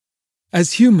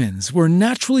As humans, we're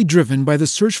naturally driven by the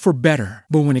search for better.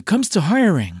 But when it comes to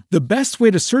hiring, the best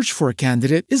way to search for a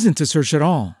candidate isn't to search at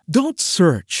all. Don't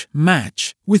search,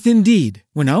 match with Indeed.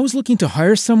 When I was looking to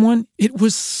hire someone, it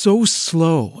was so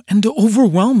slow and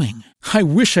overwhelming. I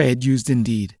wish I had used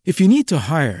Indeed. If you need to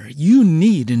hire, you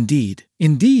need Indeed.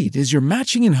 Indeed is your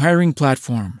matching and hiring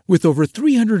platform with over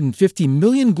 350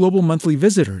 million global monthly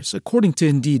visitors, according to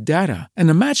Indeed data, and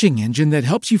a matching engine that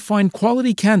helps you find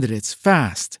quality candidates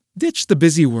fast. Ditch the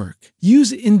busy work.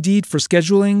 Use Indeed for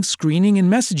scheduling, screening,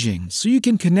 and messaging so you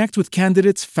can connect with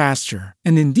candidates faster.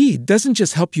 And Indeed doesn't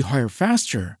just help you hire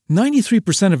faster.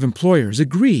 93% of employers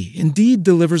agree Indeed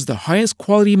delivers the highest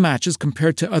quality matches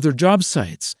compared to other job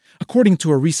sites, according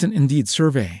to a recent Indeed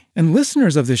survey. And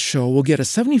listeners of this show will get a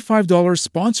 $75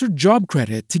 sponsored job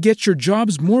credit to get your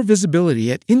jobs more visibility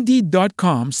at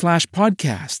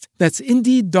Indeed.com/podcast. That's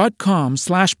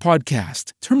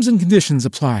Indeed.com/podcast. Terms and conditions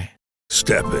apply.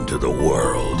 Step into the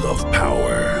world of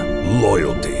power,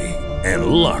 loyalty, and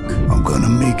luck. I'm gonna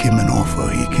make him an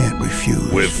offer he can't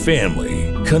refuse. With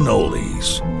family,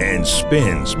 cannolis, and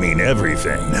spins mean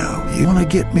everything. Now, you wanna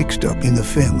get mixed up in the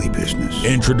family business.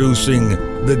 Introducing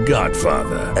The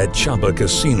Godfather at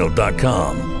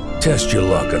ChumbaCasino.com. Test your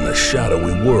luck in the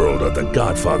shadowy world of The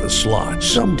Godfather slot.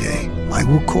 Someday, I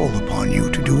will call upon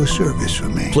you to do a service for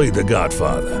me. Play The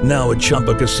Godfather now at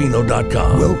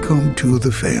ChumbaCasino.com. Welcome to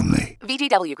the family.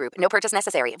 VGW Group. No purchase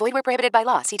necessary. Void where prohibited by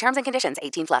law. See terms and conditions.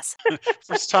 18+.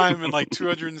 First time in like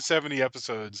 270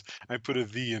 episodes, I put a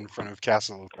V in front of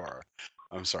Castle of Horror.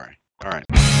 I'm sorry. All right.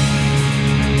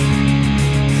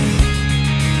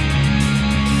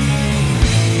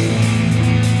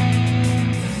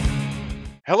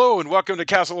 Hello and welcome to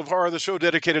Castle of Horror, the show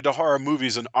dedicated to horror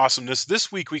movies and awesomeness.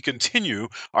 This week we continue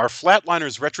our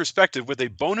Flatliners retrospective with a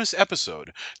bonus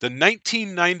episode, the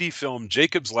 1990 film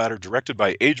Jacob's Ladder, directed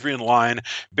by Adrian Lyne.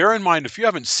 Bear in mind, if you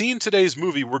haven't seen today's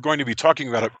movie, we're going to be talking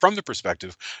about it from the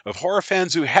perspective of horror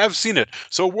fans who have seen it.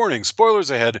 So warning, spoilers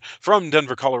ahead. From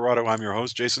Denver, Colorado, I'm your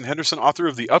host, Jason Henderson, author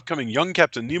of the upcoming Young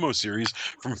Captain Nemo series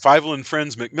from Fievel &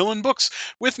 Friends Macmillan Books.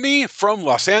 With me from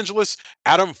Los Angeles,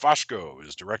 Adam Foshko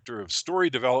is director of story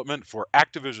development for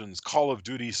Activision's Call of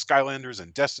Duty, Skylanders,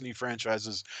 and Destiny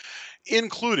franchises,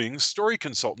 including story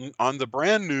consultant on the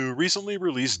brand new, recently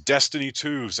released Destiny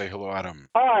 2. Say hello, Adam.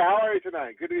 Hi, how are you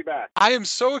tonight? Good to be back. I am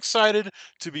so excited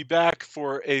to be back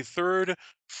for a third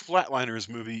Flatliners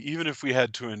movie, even if we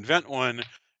had to invent one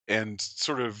and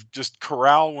sort of just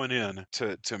corral one in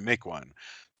to make one.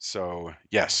 So,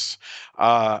 yes.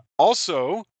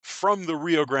 Also, from the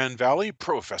Rio Grande Valley,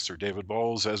 Professor David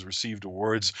Bowles has received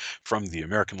awards from the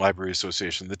American Library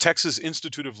Association, the Texas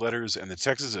Institute of Letters, and the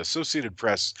Texas Associated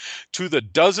Press. To the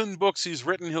dozen books he's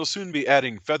written, he'll soon be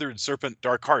adding Feathered Serpent,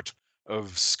 Dark Heart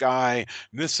of Sky,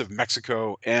 Myths of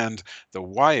Mexico, and the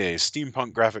YA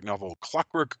steampunk graphic novel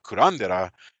Clockwork Curandera.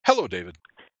 Hello, David.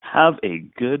 Have a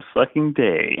good fucking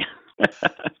day.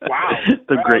 Wow.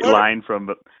 The great line from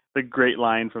the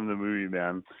movie,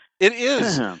 man. It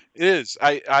is. It is.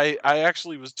 I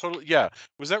actually was totally, yeah.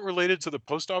 Was that related to the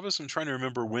post office? I'm trying to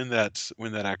remember when that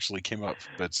actually came up.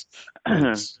 But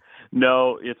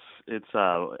no, it's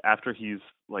after he's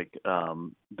like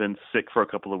been sick for a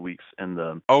couple of weeks in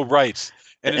the right.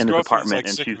 And his apartment, like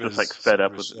and she's just like his fed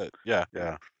up with it. Yeah.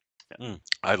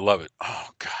 I love it. Oh,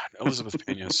 God. Elizabeth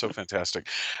Pena is so fantastic.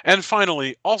 And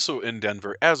finally, also in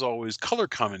Denver, as always, color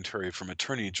commentary from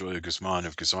attorney Joya Guzman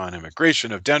of Guzman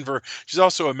Immigration of Denver. She's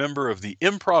also a member of the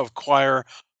improv choir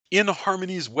In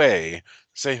Harmony's Way.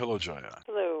 Say hello, Joya.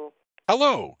 Hello.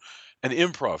 Hello. An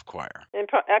improv choir.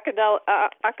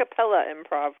 Acapella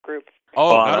improv group.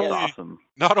 Oh, that's awesome.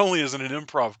 Not only is it an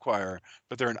improv choir,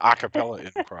 but they're an a cappella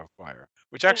improv choir,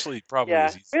 which actually probably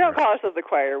is easier. We don't call ourselves the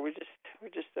choir. We're just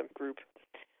a group.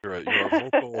 You're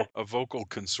a vocal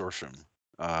consortium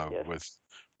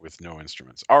with no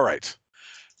instruments. All right.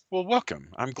 Well,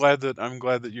 welcome. I'm glad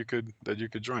that you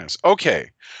could join us. Okay.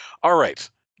 All right.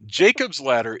 Jacob's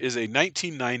Ladder is a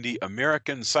 1990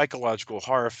 American psychological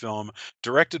horror film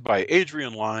directed by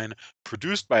Adrian Lyne,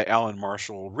 produced by Alan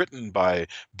Marshall, written by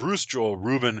Bruce Joel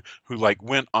Rubin, who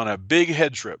went on a big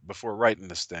head trip before writing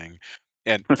this thing.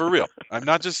 And for real, I'm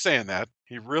not just saying that.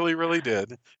 He really, really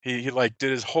did. He did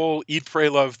his whole Eat, Pray,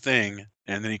 Love thing,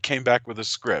 and then he came back with a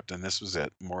script, and this was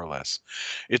it, more or less.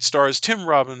 It stars Tim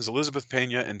Robbins, Elizabeth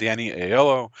Pena, and Danny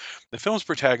Aiello. The film's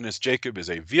protagonist, Jacob, is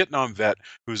a Vietnam vet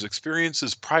whose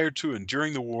experiences prior to and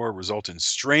during the war result in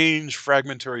strange,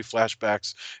 fragmentary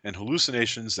flashbacks and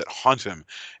hallucinations that haunt him.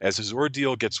 As his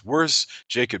ordeal gets worse,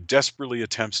 Jacob desperately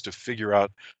attempts to figure out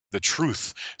the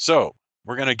truth. So,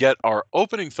 we're going to get our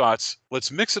opening thoughts.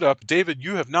 Let's mix it up. David,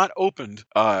 you have not opened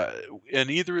in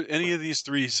any of these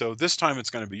three, so this time it's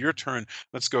going to be your turn.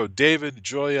 Let's go David,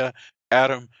 Julia,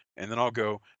 Adam, and then I'll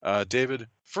go David.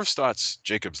 First thoughts,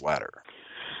 Jacob's Ladder.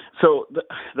 So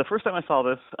the first time I saw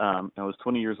this, I was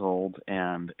 20 years old,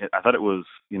 and I thought it was,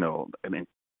 an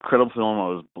incredible film. I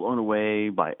was blown away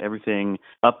by everything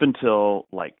up until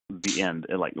like the end,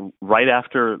 like right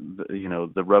after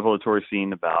the revelatory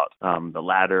scene about the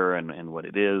ladder and what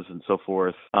it is and so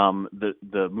forth.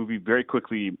 The movie very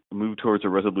quickly moved towards a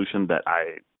resolution that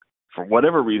for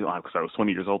whatever reason, because I was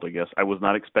 20 years old, I guess, I was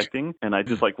not expecting. And I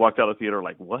just walked out of the theater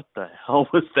like, what the hell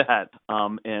was that?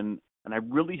 And I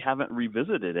really haven't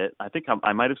revisited it. I think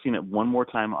I might have seen it one more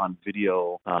time on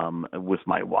video with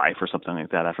my wife or something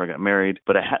like that after I got married,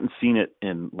 but I hadn't seen it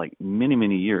in like many,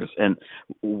 many years. And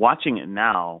watching it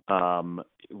now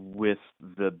with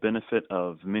the benefit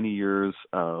of many years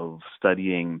of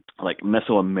studying like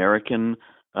Mesoamerican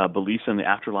beliefs in the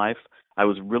afterlife, I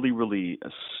was really, really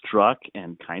struck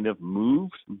and kind of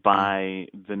moved by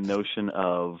the notion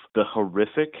of the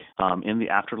horrific in the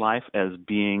afterlife as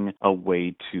being a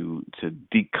way to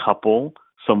decouple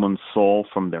someone's soul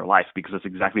from their life, because that's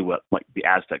exactly what like the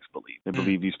Aztecs believe. They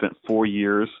believe you spent 4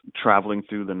 years traveling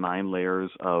through the 9 layers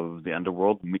of the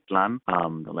underworld, Mictlan.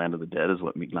 The land of the dead is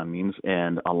what Mictlan means.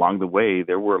 And along the way,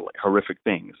 there were like horrific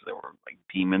things. There were like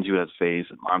demons you had to face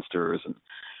and monsters and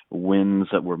winds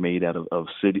that were made out of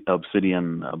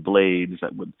obsidian blades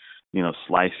that would,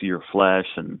 slice your flesh,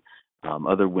 and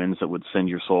other winds that would send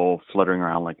your soul fluttering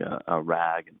around like a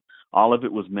rag. And all of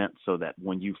it was meant so that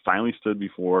when you finally stood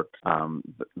before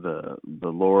the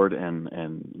Lord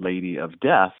and Lady of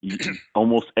Death,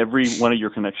 almost every one of your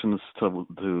connections to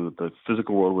the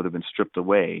physical world would have been stripped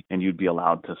away, and you'd be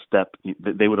allowed to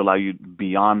they would allow you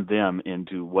beyond them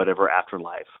into whatever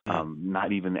afterlife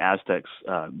not even the Aztecs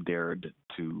dared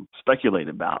to speculate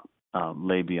about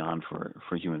lay beyond for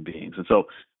human beings. And so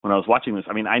when I was watching this,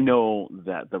 I know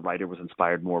that the writer was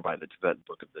inspired more by the Tibetan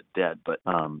Book of the Dead, but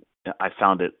I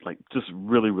found it like just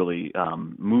really, really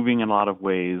moving in a lot of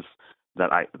ways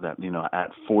that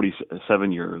at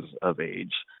 47 years of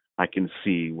age, I can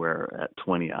see where at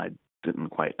 20 I didn't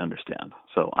quite understand.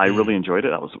 So I really enjoyed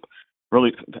it. I was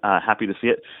really happy to see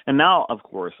it. And now, of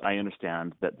course, I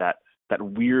understand that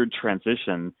weird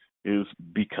transition is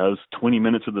because 20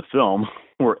 minutes of the film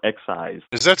were excised.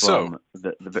 Is that from so?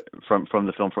 From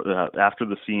the film after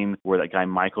the scene where that guy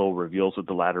Michael reveals what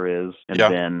the ladder is, and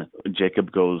then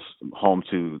Jacob goes home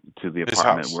to the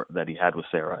apartment that he had with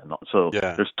Sarah. And so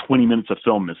there's 20 minutes of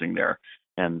film missing there.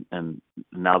 And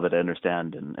now that I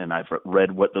understand and I've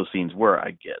read what those scenes were,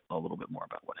 I get a little bit more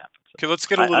about what happened. Okay, let's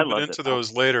get a little bit into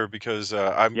those later, because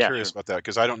I'm curious about that,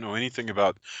 because I don't know anything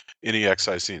about any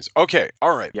excise scenes. Okay,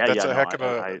 all right, that's a heck of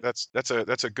a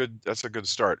that's a good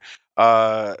start.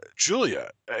 Julia,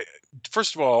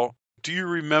 first of all, do you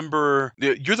remember?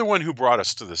 You're the one who brought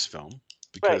us to this film,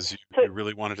 because you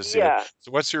really wanted to see it.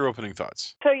 So what's your opening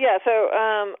thoughts? So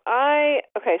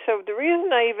so the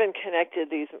reason I even connected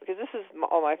these, because this is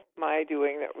all my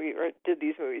doing that we did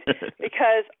these movies,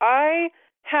 because I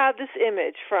had this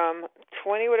image from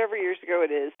 20 whatever years ago it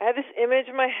is. I had this image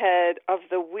in my head of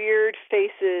the weird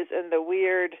faces and the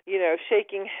weird,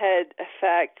 shaking head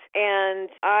effect, and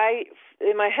I,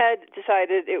 in my head,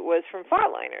 decided it was from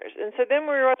Flatliners. And so then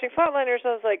when we were watching Flatliners,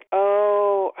 I was like,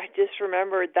 oh, I just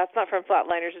remembered that's not from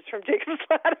Flatliners, it's from Jacob's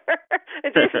Ladder.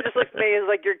 And Jason just looked at me and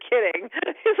was like, you're kidding.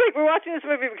 He's like, we're watching this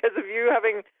movie because of you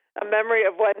having a memory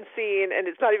of one scene, and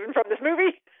it's not even from this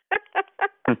movie.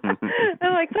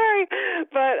 I'm like, sorry.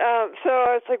 But so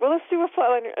I was like, well, let's do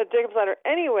a Jacob's Ladder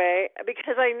anyway,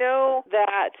 because I know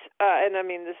that, and I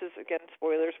mean, this is, again,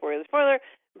 spoiler,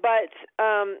 but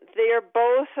they are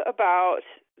both about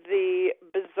the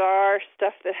bizarre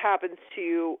stuff that happens to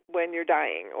you when you're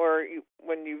dying, or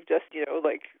when you've just,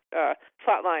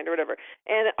 flatlined or whatever,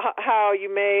 and how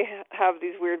you may have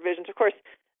these weird visions. Of course,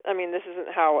 I mean, this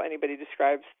isn't how anybody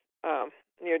describes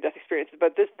near-death experiences,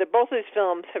 but both of these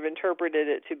films have interpreted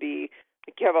it to be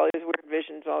like you have all these weird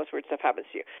visions and all this weird stuff happens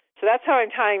to you. So that's how I'm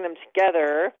tying them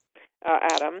together,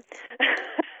 Adam,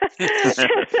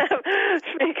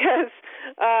 because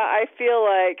I feel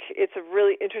like it's a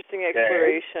really interesting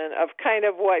exploration of kind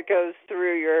of what goes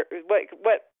through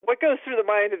what goes through the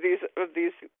mind of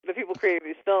the people creating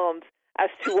these films as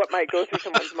to what might go through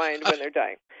someone's mind when they're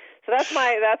dying. So that's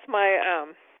my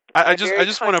I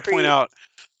just want to point out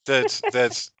that's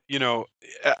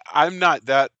I'm not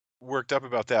that worked up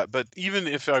about that, but even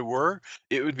if I were,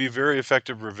 it would be very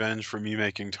effective revenge for me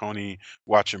making Tony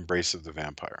watch Embrace of the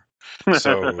Vampire.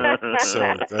 So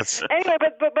that's anyway.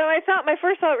 But my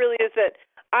first thought really is that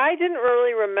I didn't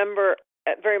really remember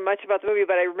very much about the movie,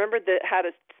 but I remembered that it had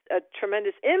a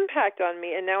tremendous impact on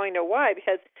me, and now I know why,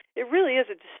 because it really is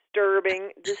a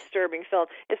disturbing film.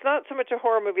 It's not so much a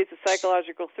horror movie, it's a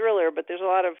psychological thriller, but there's a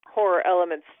lot of horror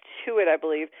elements to it, I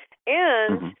believe.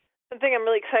 And something I'm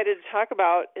really excited to talk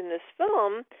about in this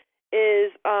film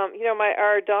is,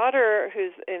 our daughter,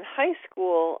 who's in high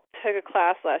school, took a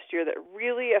class last year that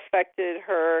really affected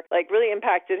her, like really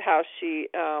impacted how she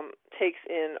takes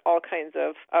in all kinds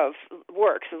of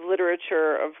works, of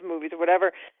literature, of movies, or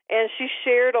whatever. And she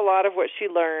shared a lot of what she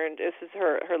learned. This is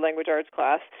her language arts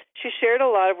class. She shared a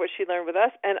lot of what she learned with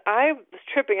us, and I was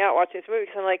tripping out watching this movie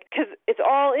because I'm like, because it's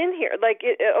all in here. Like,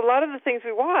 a lot of the things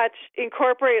we watch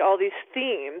incorporate all these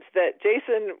themes that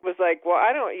Jason was like, well,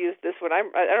 I don't use this when I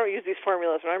don't use these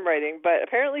formulas when I'm writing, but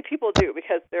apparently people do,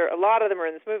 because a lot of them are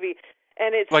in this movie.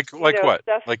 And it's like what?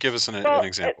 Stuff, like, give us an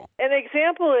example. An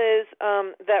example is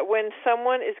that when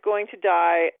someone is going to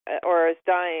die or is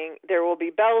dying, there will be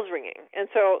bells ringing. And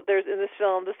so there's, in this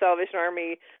film, the Salvation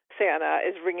Army Santa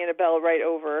is ringing a bell right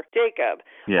over Jacob.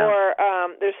 Yeah. Or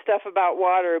there's stuff about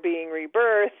water being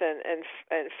rebirth and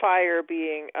fire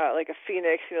being like a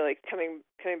phoenix, like coming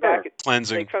back,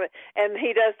 cleansing from it. And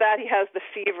he does that. He has the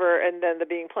fever and then the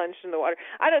being plunged in the water.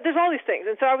 There's all these things,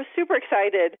 and so I was super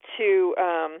excited to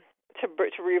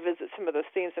revisit some of those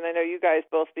themes, and I know you guys,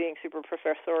 both being super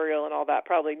professorial and all that,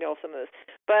 probably know some of this.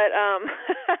 But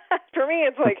for me,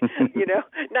 it's like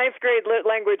ninth grade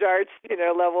language arts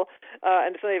level,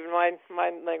 and it's not even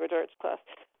my language arts class.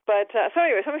 But so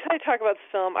anyway, so I'm excited to talk about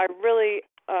this film. I'm really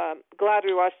glad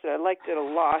we watched it. I liked it a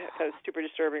lot. It was super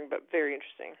disturbing, but very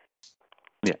interesting.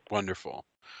 Yeah, wonderful.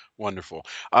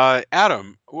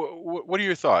 Adam, what are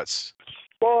your thoughts?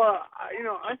 Well,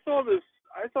 I saw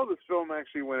this film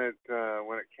actually when it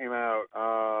came out,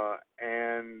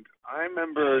 and I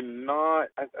remember not.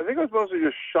 I think I was mostly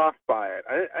just shocked by it.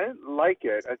 I didn't like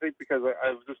it. I think because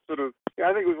I was just sort of.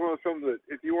 I think it was one of those films that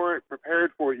if you weren't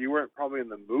prepared for it, you weren't probably in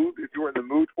the mood. If you weren't in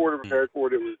the mood for it or prepared for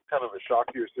it, it was kind of a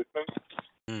shock to your system.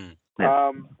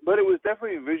 But it was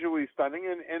definitely visually stunning,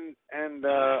 and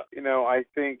I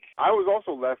think I was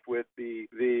also left with the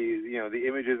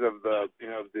images of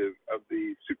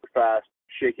the super fast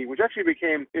shaking, which actually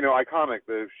became iconic.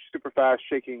 The super fast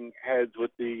shaking heads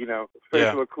with the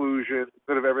facial occlusion,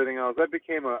 sort of everything else. That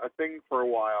became a thing for a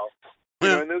while.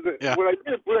 And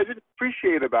what I did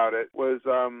appreciate about it was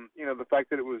the fact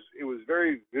that it was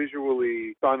very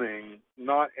visually stunning,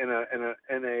 not in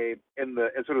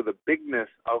sort of the bigness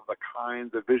of the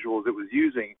kinds of visuals it was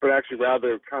using, but actually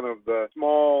rather kind of the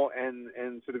small and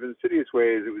sort of insidious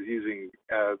ways it was using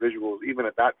visuals even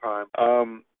at that time.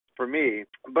 For me,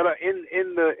 but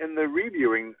in the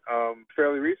reviewing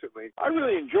fairly recently, I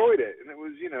really enjoyed it, and it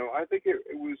was I think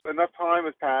it was enough time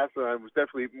has passed, and I was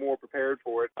definitely more prepared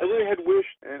for it. I really had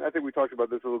wished, and I think we talked about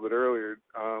this a little bit earlier.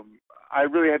 I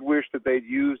really had wished that they'd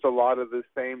used a lot of the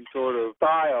same sort of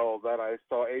style that I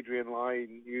saw Adrian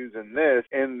Lyne use in this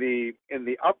in the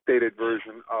updated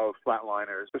version of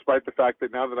Flatliners. Despite the fact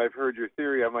that now that I've heard your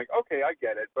theory, I'm like, okay, I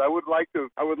get it. But I would like to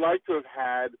have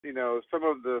had some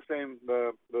of the same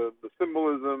the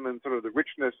symbolism and sort of the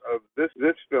richness of this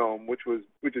film, which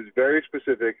is very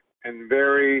specific and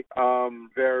very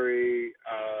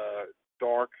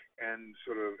dark and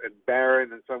sort of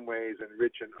barren in some ways and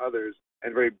rich in others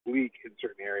and very bleak in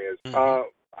certain areas.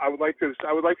 I would like to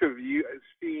have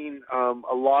seen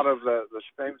a lot of the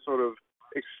same sort of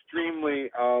extremely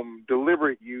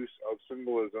deliberate use of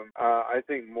symbolism. I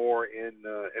think more in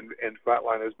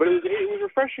Flatliners, but it was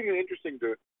refreshing and interesting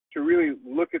to really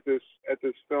look at this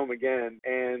film again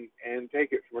and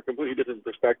take it from a completely different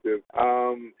perspective.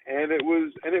 And it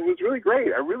was really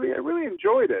great. I really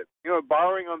enjoyed it.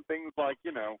 Borrowing on things like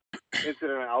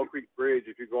Incident on Owl Creek Bridge.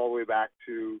 If you go all the way back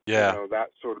to that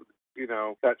sort of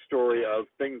that story of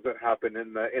things that happen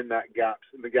in the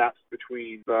gaps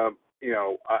between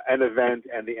an event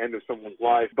and the end of someone's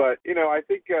life. But I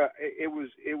think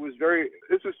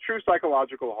this was true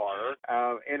psychological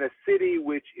horror in a city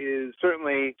which is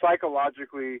certainly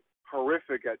psychologically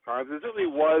horrific at times. It certainly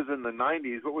was in the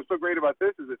 90s. What was so great about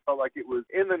this is it felt like it was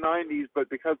in the 90s, but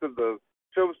because of the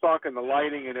film stock and the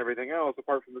lighting and everything else,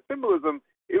 apart from the symbolism,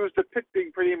 it was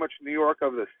depicting pretty much New York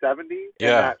of the 70s.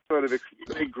 Yeah. And that sort of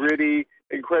extremely gritty,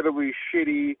 incredibly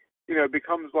shitty. It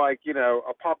becomes like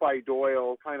a Popeye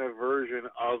Doyle kind of version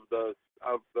of the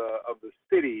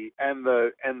city and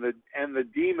the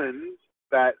demons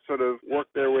that sort of work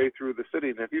their way through the city.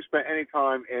 And if you spent any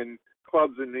time in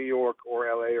clubs in New York or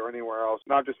LA or anywhere else,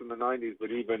 not just in the 90s, but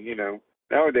even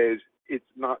nowadays, it's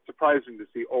not surprising to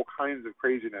see all kinds of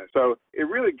craziness. So it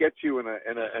really gets you in a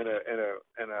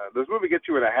this movie gets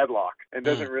you in a headlock and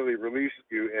doesn't really release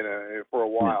you for a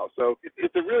while. So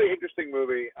it's a really interesting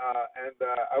movie, and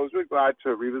I was really glad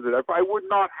to revisit it. I would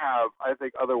not have, I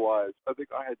think, otherwise. I think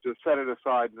I had just set it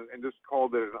aside and just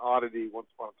called it an oddity once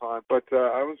upon a time. But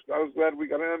I was glad we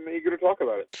got in. I'm eager to talk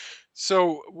about it.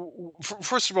 So,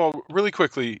 first of all, really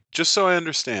quickly, just so I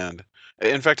understand,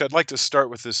 in fact, I'd like to start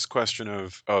with this question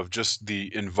of just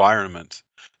the environment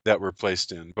that we're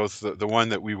placed in, both the one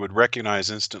that we would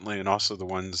recognize instantly and also the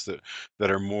ones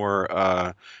that are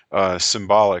more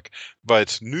symbolic.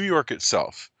 But New York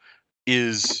itself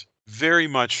is very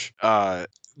much a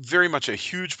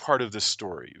huge part of this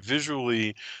story.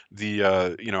 Visually,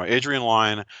 Adrian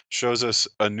Lyne shows us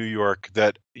a New York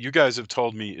that you guys have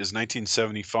told me is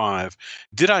 1975.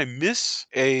 Did I miss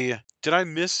a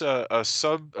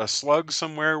slug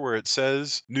somewhere where it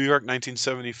says New York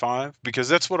 1975? Because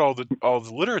that's what all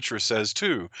the literature says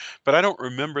too. But I don't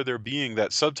remember there being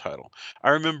that subtitle. I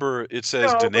remember it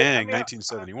says Da Nang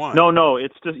 1971. No,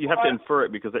 it's just you have to infer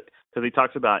it because he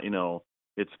talks about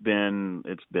it's been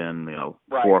 4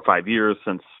 or 5 years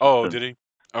since. Oh, did he?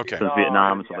 Okay. Since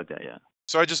Vietnam and stuff like that, yeah.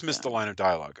 So I just missed the line of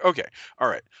dialogue. Okay, all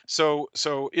right. So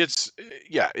it's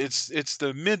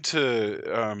the mid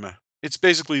to it's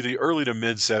basically the early to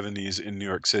mid 70s in New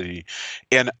York City,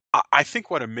 and I think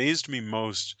what amazed me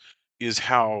most is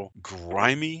how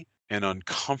grimy and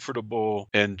uncomfortable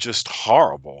and just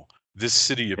horrible this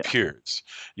city appears.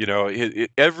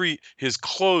 His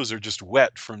clothes are just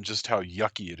wet from just how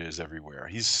yucky it is everywhere.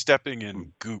 He's stepping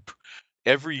in goop.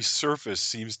 Every surface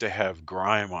seems to have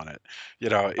grime on it.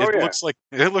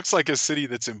 It looks like a city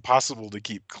that's impossible to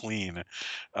keep clean.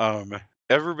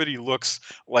 Everybody looks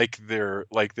like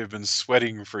they've been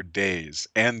sweating for days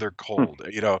and they're cold.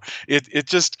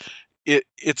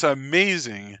 It's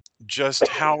amazing just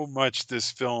how much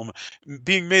this film,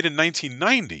 being made in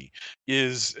 1990,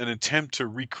 is an attempt to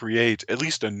recreate at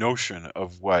least a notion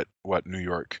of what New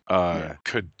York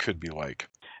could be like.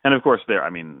 And of course,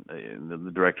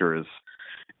 the director is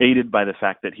aided by the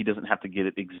fact that he doesn't have to get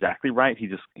it exactly right. He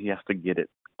has to get it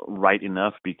right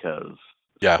enough because,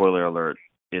 spoiler alert,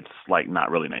 it's like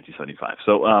not really 1975.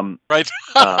 So right.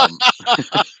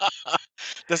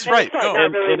 That's right. It's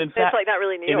like not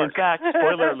really New York. And in fact,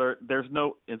 spoiler alert, there's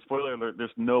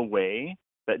no way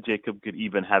that Jacob could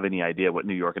even have any idea what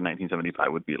New York in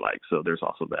 1975 would be like. So there's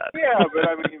also that. Yeah,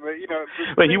 but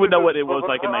but he would know what it was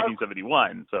like in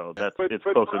 1971. So it's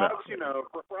close enough.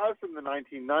 For us in the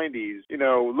 1990s,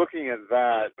 looking at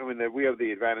that, we have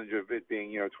the advantage of it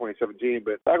being 2017.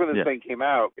 But back when this thing came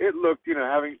out, it looked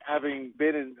having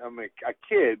been a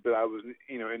kid, but I was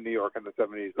in New York in the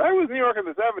 70s. I was New York in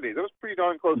the 70s. It was pretty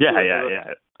darn close.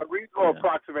 A reasonable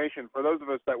approximation for those of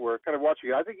us that were kind of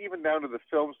watching it. I think even down to the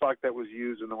film stock that was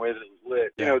used and the way that it was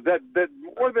lit. That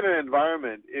more than an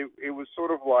environment, it was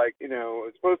sort of like,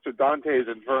 as opposed to Dante's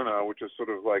Inferno, which is sort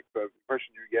of like the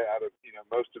impression you get out of,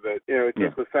 most of it. It's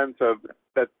just the sense of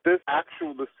that the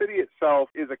city itself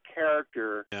is a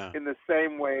character in the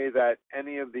same way that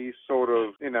any of these sort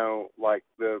of, like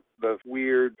the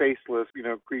weird faceless,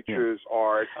 creatures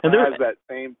are. It has that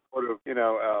same sort of,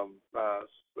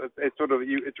 it's sort of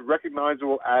it's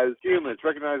recognizable as human. It's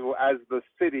recognizable as the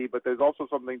city, but there's also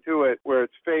something to it where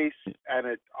its face and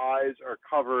its eyes are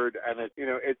covered, and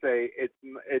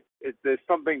there's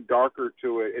something darker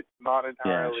to it. It's not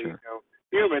entirely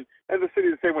human, and the city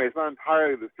the same way. It's not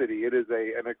entirely the city. It is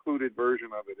an occluded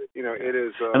version of it. It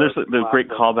is. And there's great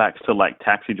callbacks to like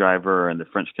Taxi Driver and The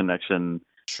French Connection.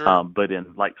 Sure. But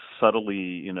in like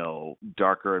subtly,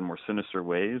 darker and more sinister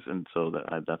ways, and so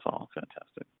that's all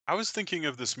fantastic. I was thinking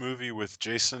of this movie with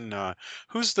Jason.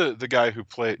 Who's the guy who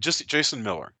played Jason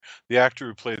Miller, the actor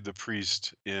who played the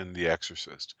priest in The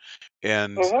Exorcist,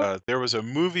 and there was a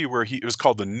movie where it was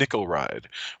called The Nickel Ride,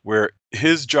 where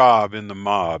his job in the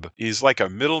mob, he's like a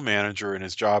middle manager, and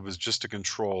his job is just to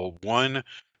control one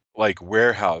like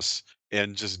warehouse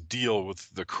and just deal with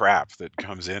the crap that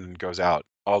comes in and goes out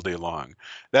all day long.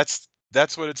 That's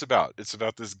what it's about. It's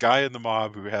about this guy in the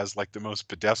mob who has like the most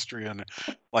pedestrian,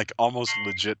 like almost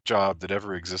legit job that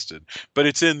ever existed. But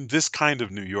it's in this kind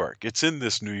of New York. It's in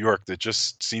this New York that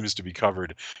just seems to be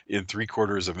covered in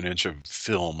 3/4 of an inch of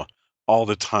film all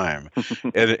the time.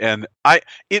 and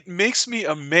it makes me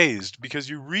amazed because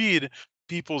you read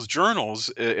people's journals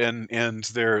and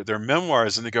their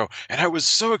memoirs, and they go, and I was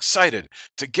so excited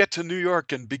to get to New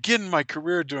York and begin my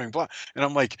career doing blah. And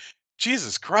I'm like,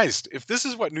 Jesus Christ, if this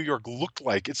is what New York looked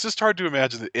like, it's just hard to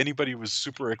imagine that anybody was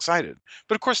super excited.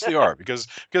 But of course they are, because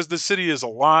the city is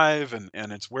alive,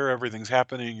 and it's where everything's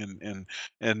happening,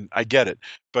 and I get it.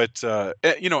 But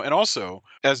and also,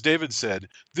 as David said,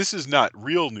 this is not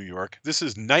real New York. This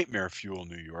is nightmare fuel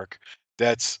New York.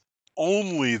 That's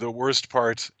only the worst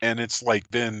part, and it's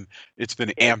been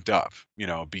amped up,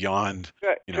 beyond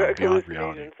Drug beyond reality.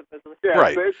 hallucinations, supposedly. Yeah,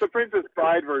 Right. it's the Princess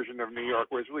Bride version of New York,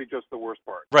 where it's really just the worst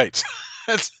part. Right.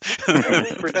 that's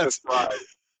Princess Bride.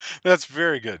 that's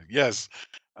very good. Yes.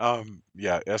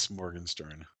 Yeah, S.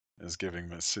 Morgenstern is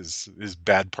giving us his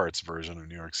bad parts version of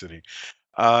New York City.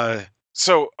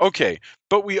 So okay,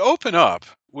 but we open the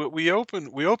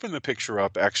picture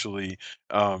up actually,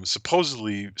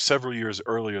 supposedly several years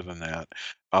earlier than that,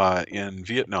 in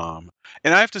Vietnam.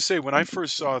 And I have to say, when I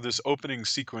first saw this opening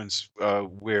sequence,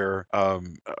 where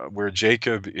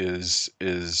Jacob is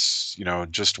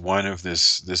just one of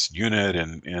this unit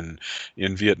in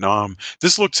Vietnam,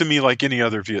 this looked to me like any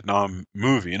other Vietnam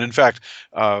movie. And in fact,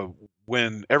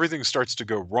 when everything starts to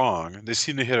go wrong, they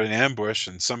seem to hit an ambush,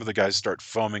 and some of the guys start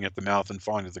foaming at the mouth and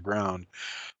falling to the ground.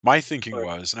 My thinking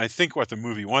was, and I think what the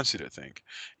movie wants you to think,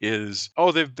 is,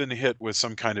 oh, they've been hit with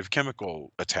some kind of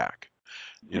chemical attack.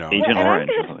 Agent Orange.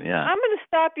 Yeah. I'm going to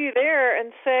stop you there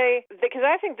and say, because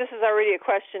I think this is already a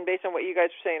question based on what you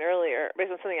guys were saying earlier,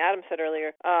 based on something Adam said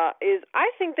earlier, is I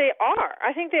think they are.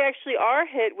 I think they actually are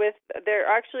hit with, there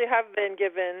actually have been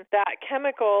given that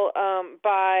chemical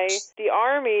by the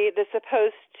Army that's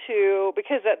supposed to,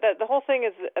 because the whole thing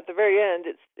is at the very end,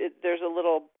 there's a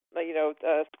little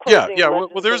Yeah. Well,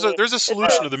 there's a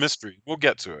solution to the mystery. We'll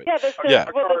get to it. Yeah, that says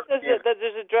that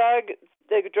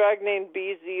there's a drug named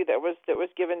BZ that was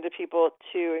given to people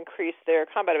to increase their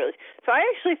combat abilities. So I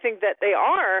actually think that they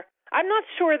are. I'm not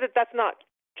sure that that's not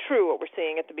true what we're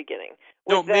seeing at the beginning.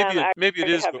 No, maybe it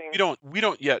is, but we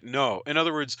don't yet know. In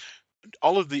other words,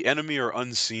 all of the enemy are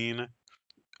unseen,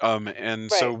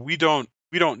 and so we don't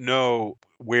know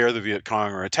where the Viet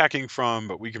Cong are attacking from,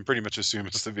 but we can pretty much assume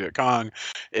it's the Viet Cong,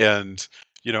 and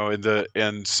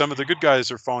and some of the good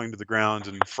guys are falling to the ground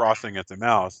and frothing at the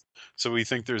mouth. So we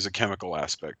think there's a chemical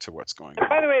aspect to what's going on.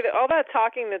 By the way, all that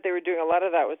talking that they were doing, a lot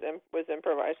of that was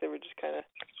improvised. They were just kind of.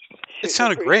 It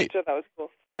sounded great. That was cool.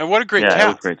 And what a great cast! It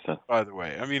was great stuff. By the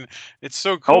way, I mean, it's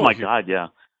so cool. Oh my God, yeah.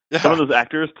 Some of those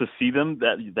actors, to see them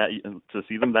that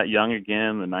young again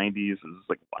in the 90s, is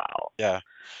like, wow. Yeah.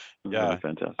 Yeah, really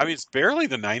fantastic. I mean, it's barely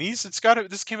the 90s.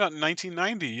 This came out in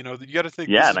 1990. You got to think.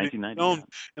 Yeah, this 1990. Filmed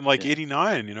in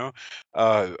 '89.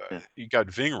 You got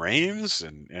Ving Rhames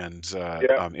and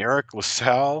Eric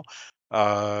LaSalle.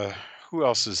 Who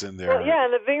else is in there? Well, yeah,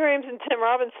 and the Ving Rhames and Tim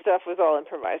Robbins stuff was all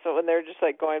improvised. So when they're just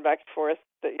like going back and forth,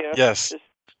 Yes.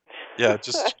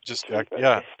 Just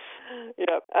yeah.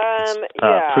 Yep.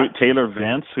 Taylor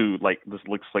Vance, who this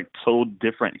looks like so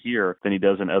different here than he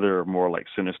does in other more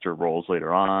sinister roles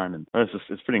later on, and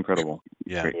it's pretty incredible.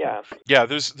 Yeah.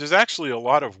 There's actually a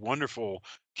lot of wonderful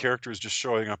characters just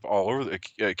showing up all over the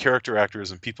character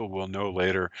actors, and people will know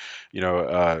later,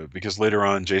 because later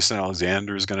on Jason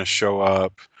Alexander is going to show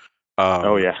up.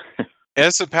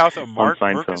 Asa Patha Mark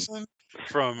Murkison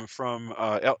from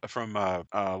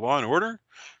Law and Order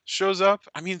shows up.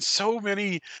 I mean, so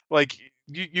many,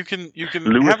 you can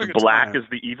Louis Black is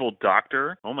the evil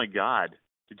doctor. Oh my God,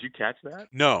 did you catch that?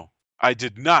 No, I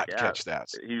did not catch that.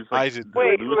 He's wait,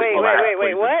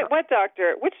 what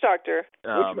doctor? Which doctor?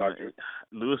 Which doctor?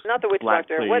 Louis not the witch Black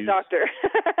doctor. Plays... What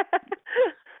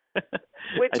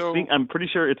doctor? I'm pretty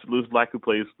sure it's Louis Black who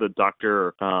plays the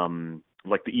doctor,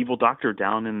 the evil doctor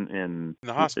down in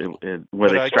the hospital, where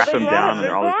they strap him down.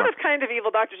 There's a lot of kind of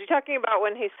evil doctors. You're talking about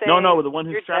when he's saying no, the one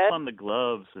who straps on the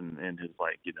gloves and his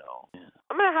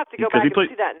I'm gonna have to go back and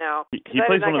see that now. He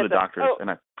plays one of the doctors, and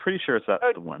I'm pretty sure it's that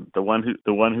the one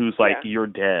who's you're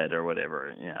dead or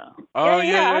whatever. Yeah. Oh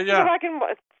yeah. I'll go back and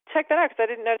check that out because I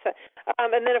didn't notice that.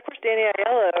 And then of course Danny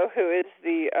Aiello, who is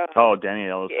the Danny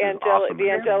Aiello, awesome.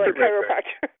 The angelic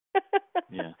chiropractor.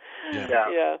 Yeah.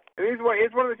 And he's one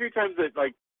of the few times that it's so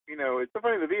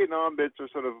funny. The Vietnam bits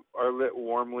are lit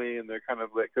warmly, and they're kind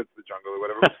of lit because it's the jungle or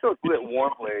whatever. But still, it's lit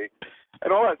warmly,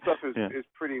 and all that stuff is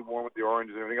pretty warm with the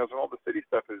oranges and everything else. And all the city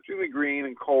stuff is extremely green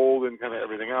and cold and kind of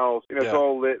everything else. It's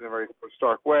all lit in a very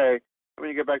stark way. And when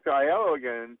you get back to Aiello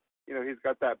again, he's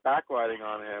got that backlighting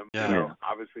on him.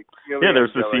 Obviously.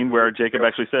 There's the scene where Jacob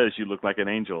actually says, "You look like an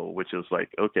angel," which is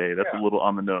okay, that's a little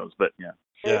on the nose, but yeah.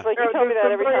 Yeah. Like you tell me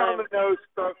that every very time. on the nose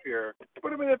stuff here.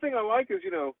 But I mean, the thing I like is,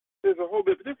 there's a whole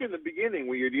bit, particularly in the beginning,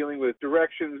 where you're dealing with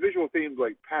directions, visual themes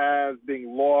like paths,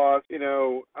 being lost,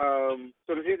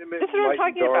 sort of intermittent. This is what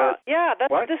I'm talking about. Yeah,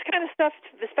 this kind of stuff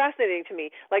is fascinating to me.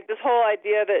 Like this whole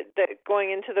idea that going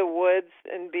into the woods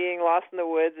and being lost in the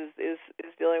woods is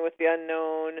dealing with the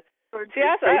unknown. See,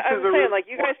 I was saying, like,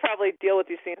 you guys probably deal with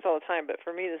these things all the time, but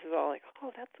for me, this is all like,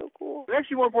 oh, that's so cool. It's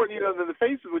actually more important, than the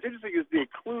faces. What's interesting is the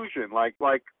occlusion, like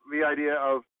the idea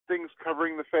of things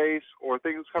covering the face or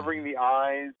things covering the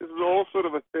eyes. This is all sort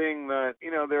of a thing that,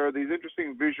 there are these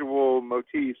interesting visual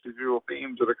motifs, these visual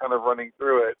themes that are kind of running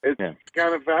through it. It's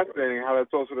kind of fascinating how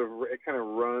that's all sort of, it kind of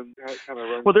runs.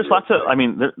 Well, there's lots of,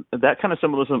 that kind of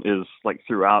symbolism is like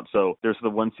throughout. So there's the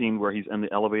one scene where he's in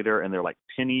the elevator and they're like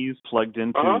pennies plugged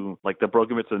into like the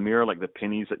broken bits of the mirror, like the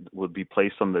pennies that would be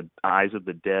placed on the eyes of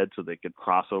the dead so they could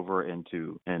cross over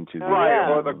into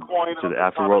or the coin to the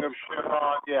afterworld.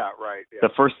 Yeah, right. Yeah. The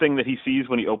first thing that he sees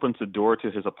when he opens the door to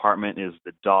his apartment is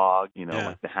the dog,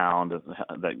 like the hound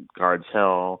that guards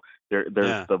hell. There's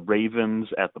the ravens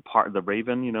at the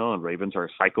raven, and ravens are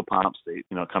psychopops. They,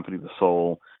 accompany the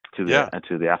soul to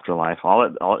the afterlife. All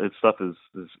its stuff is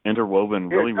interwoven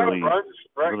really runs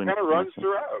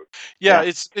throughout. Yeah,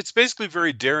 it's basically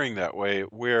very daring that way,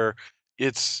 where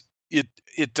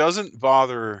it doesn't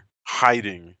bother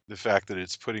hiding the fact that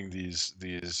it's putting these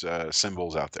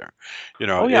symbols out there.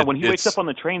 When he wakes up on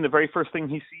the train, the very first thing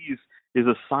he sees is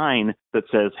a sign that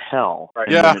says hell. Right.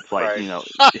 And then it's like,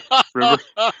 remember?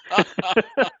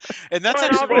 And that's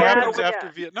actually what happens after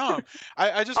Vietnam.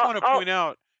 I just want to point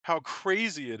out how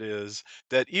crazy it is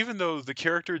that even though the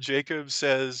character Jacob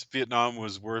says Vietnam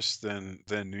was worse than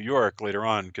New York later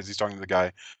on, because he's talking to the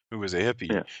guy who was a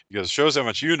hippie, he goes, shows how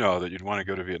much you know that you'd want to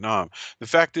go to Vietnam. The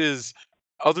fact is,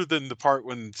 other than the part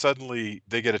when suddenly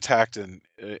they get attacked and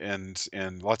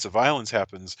lots of violence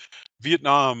happens,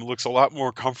 Vietnam looks a lot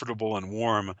more comfortable and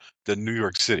warm than New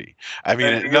York City. I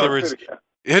mean, in other words,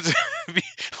 it's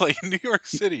like New York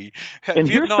City. And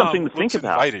Vietnam here's something to think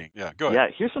about. Inviting. Yeah, go ahead.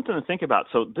 Yeah, here's something to think about.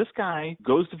 So this guy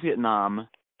goes to Vietnam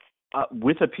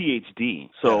with a PhD,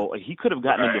 so he could have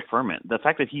gotten a deferment. The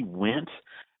fact that he went,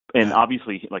 and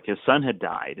obviously, like his son had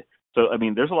died. So, I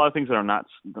mean, there's a lot of things that are not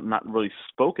really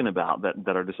spoken about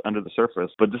that are just under the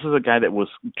surface. But this is a guy that was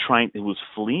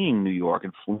fleeing New York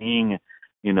and fleeing,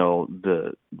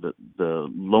 the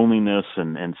loneliness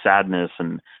and sadness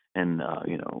and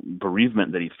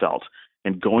bereavement that he felt,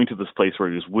 and going to this place where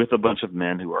he was with a bunch of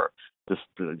men who are just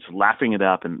laughing it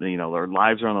up, and their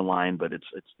lives are on the line, but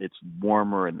it's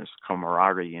warmer and there's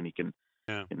camaraderie, and he can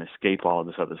escape all of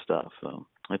this other stuff. So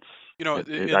it's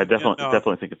I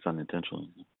definitely think it's unintentional.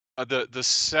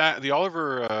 The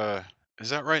Oliver is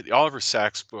that right? The Oliver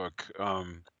Sacks book,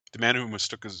 The Man Who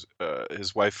Mistook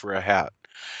His Wife for a Hat.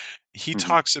 He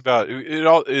talks about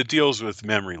it deals with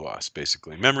memory loss,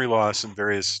 basically memory loss and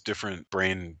various different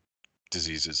brain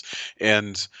diseases.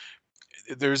 And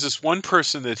there's this one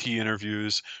person that he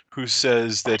interviews who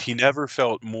says that he never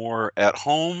felt more at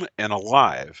home and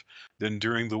alive than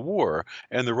during the war,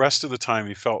 and the rest of the time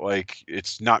he felt like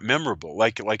it's not memorable,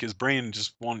 like his brain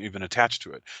just won't even attach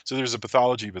to it. So there's a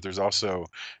pathology, but there's also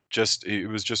it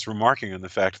was just remarking on the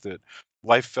fact that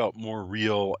life felt more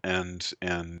real and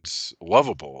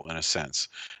lovable in a sense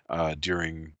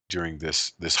during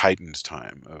this heightened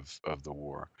time of the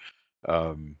war.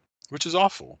 Which is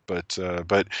awful, but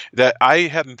that I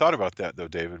hadn't thought about that though,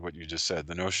 David. What you just said,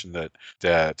 the notion that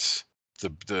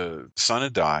the son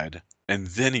had died and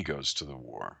then he goes to the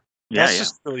war. That's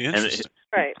just really interesting.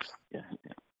 Right.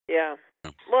 Yeah.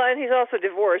 Well, and he's also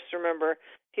divorced. Remember,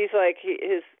 he's like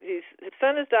his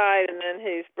son has died, and then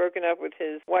he's broken up with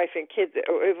his wife and kids.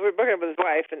 Broken up with his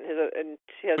wife and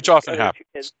she has which often happens.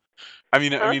 2 kids. I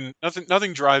mean,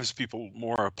 nothing drives people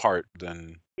more apart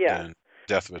than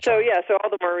death of a child. So all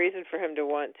the more reason for him to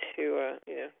want to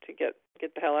get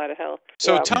the hell out of hell.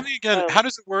 So tell me again, how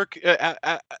does it work,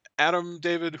 Adam,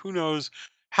 David? Who knows?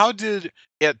 How did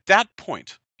at that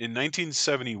point in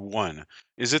 1971?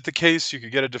 Is it the case you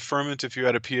could get a deferment if you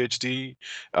had a PhD?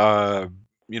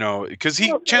 Because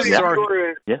chances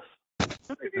are. Yes.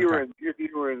 If you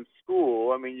were in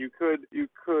school, I mean, you could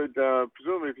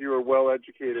presumably, if you were well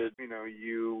educated, I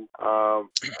don't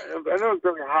know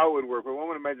exactly how it would work, but one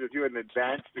would imagine if you had an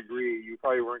advanced degree, you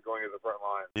probably weren't going to the front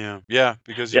line. Yeah,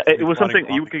 because it was something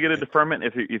you could get a deferment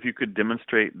if you could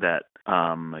demonstrate that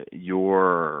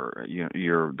your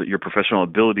professional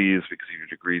abilities, because of your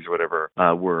degrees or whatever,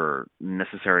 were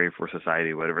necessary for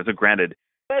society, or whatever. So granted.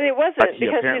 But it wasn't, But he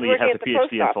because apparently he's working has at a the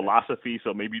post PhD in office. philosophy,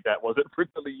 so maybe that wasn't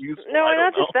particularly useful. No, I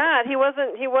not don't just that. He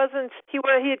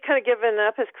had kind of given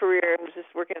up his career and was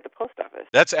just working at the post office.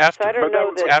 That's after. So I don't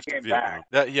know It's that. after Vietnam.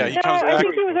 He No, comes I back.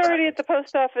 think he was already at the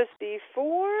post office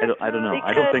before. I don't know.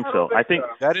 I don't think so. I think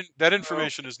that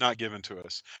information is not given to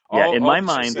us. in my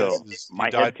mind, though, my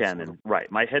headcanon.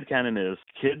 Right. My headcanon is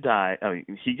kid die. I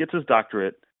mean, he gets his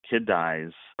doctorate. Kid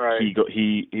dies. Right.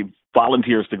 He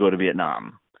volunteers to go to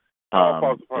Vietnam.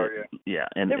 Yeah,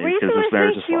 and the reason I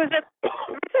think he was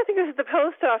at the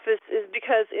post office is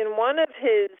because in one of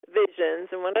his visions,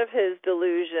 in one of his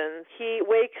delusions, he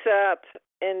wakes up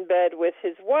in bed with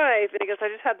his wife, and he goes, "I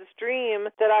just had this dream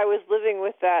that I was living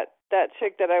with that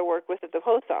chick that I work with at the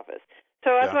post office."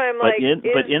 So that's why I'm like,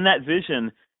 but in that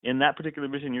vision. In that particular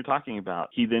vision you're talking about,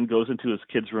 he then goes into his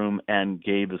kid's room and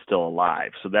Gabe is still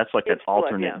alive. So that's like an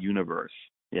alternate universe.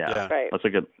 Yeah. Right. That's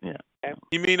like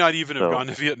He may not even have gone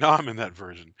to Vietnam in that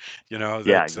version.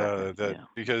 Exactly.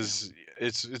 Because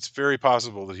it's very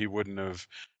possible that he wouldn't have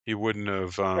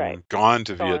gone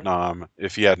to Vietnam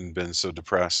if he hadn't been so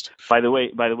depressed. By the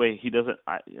way, he doesn't.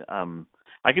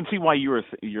 I can see why you're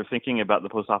thinking about the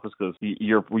post office, because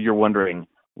you're wondering,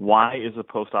 why is the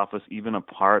post office even a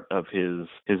part of his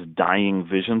dying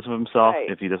visions of himself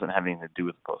if he doesn't have anything to do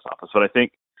with the post office? But I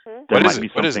think there might be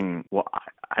something. Well,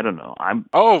 I don't know.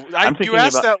 You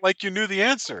asked that like you knew the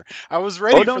answer. I was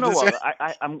ready for this. Well,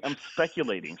 I'm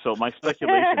speculating. So my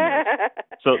speculation is,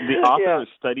 so the author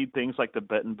studied things like the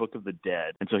Tibetan Book of the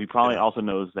Dead, and so he probably also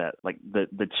knows that like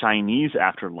the Chinese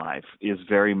afterlife is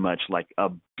very much like a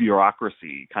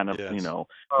bureaucracy kind of,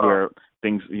 where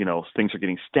things are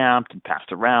getting stamped and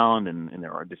passed around, and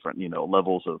there are different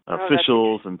levels of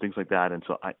officials and things like that. And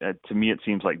so to me it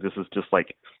seems like this is just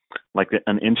like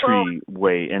an entry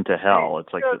way into hell.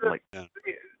 It's like the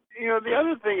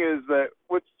other thing is that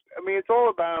it's all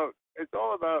about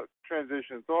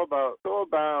transition. It's all about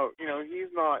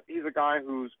he's a guy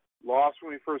who's lost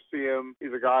when we first see him.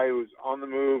 He's a guy who's on the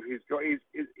move.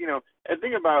 And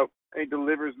think about, he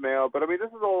delivers mail, but this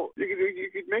is all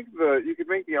you could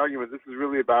make the argument. This is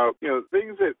really about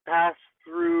things that pass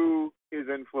through his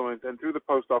influence and through the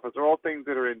post office are all things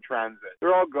that are in transit.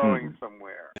 They're all going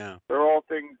somewhere. Yeah. They're all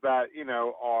things that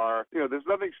are there's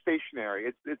nothing stationary.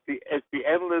 It's the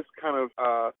endless kind of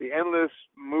the endless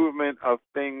movement of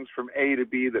things from A to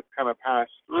B that kind of pass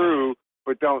through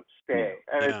but don't stay.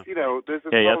 And it's there's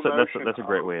this that's a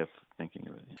great way of thinking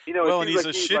of it. And he's a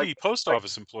shitty post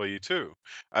office employee too.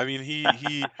 I mean,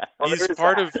 he's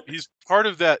part of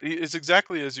that. It's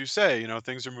exactly as you say.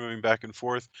 Things are moving back and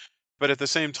forth, but at the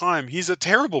same time, he's a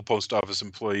terrible post office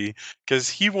employee because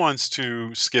he wants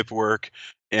to skip work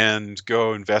and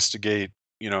go investigate,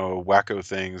 wacko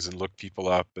things and look people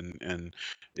up and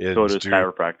go to his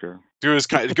chiropractor.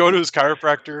 Go to his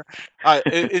chiropractor.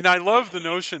 And I love the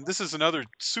notion. This is another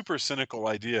super cynical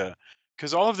idea,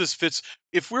 because all of this fits.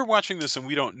 If we're watching this and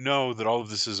we don't know that all of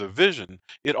this is a vision,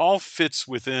 it all fits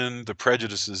within the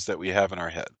prejudices that we have in our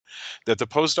head. That the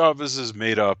post office is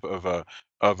made up of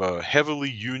a heavily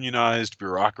unionized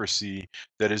bureaucracy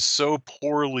that is so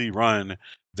poorly run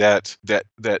that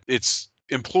its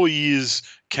employees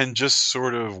can just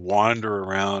sort of wander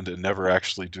around and never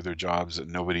actually do their jobs, and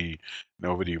nobody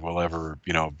will ever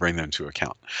bring them to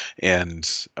account. And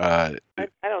I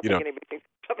don't think anybody thinks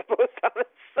about the post office.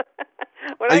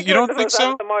 When you don't think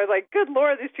so? I'm always like, good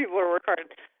Lord, these people are work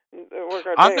hard.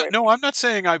 I'm not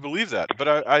saying I believe that, but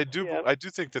I do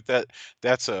think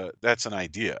that's an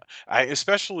idea.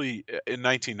 Especially in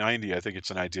 1990, I think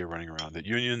it's an idea running around that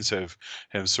unions have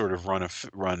sort of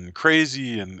run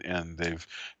crazy, and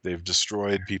they've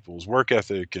destroyed people's work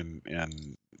ethic and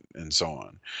so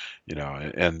on,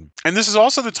 and this is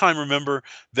also the time, remember,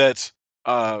 that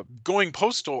going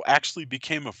postal actually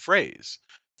became a phrase.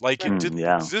 Like it didn't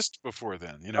exist before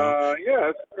then, Yeah,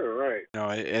 that's true, right.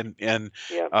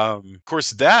 Of course,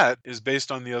 that is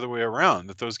based on the other way around.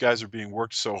 That those guys are being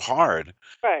worked so hard,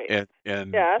 right?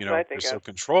 And they're so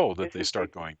controlled that they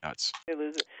start going nuts. They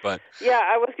lose it. But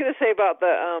I was going to say about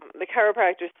the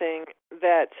chiropractors thing,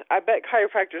 that I bet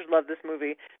chiropractors love this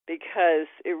movie because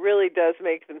it really does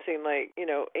make them seem like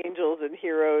angels and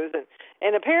heroes,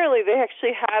 and apparently they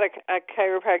actually had a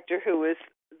chiropractor who was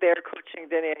there coaching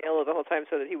Danny Aiello the whole time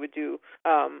so that he would do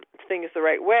things the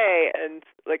right way, and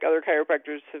like other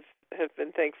chiropractors have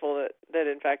been thankful that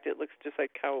in fact it looks just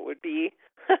like how it would be.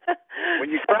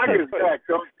 When you crack his neck,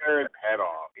 don't tear his head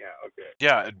off. Yeah, okay.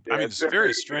 Yeah, it's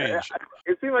very strange.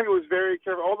 It seemed like it was very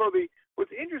careful. Although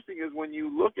what's interesting is when you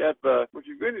look at if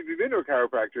you've been to a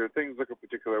chiropractor, things look a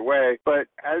particular way. But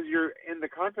as you're in the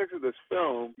context of this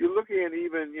film, you're looking at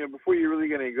even, before you're really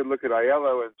getting a good look at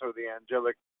Aiello and sort of the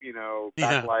angelic,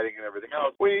 backlighting and everything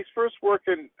else. When he's first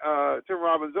working Tim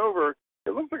Robbins over,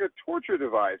 it looks like a torture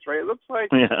device, right? It looks like,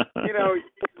 he's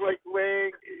like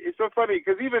laying. It's so funny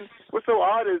because even what's so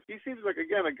odd is he seems like,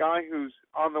 again, a guy who's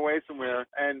on the way somewhere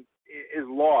and is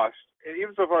lost. And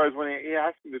even so far as when he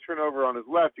asks him to turn over on his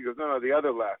left, he goes, no, the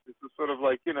other left. It's this sort of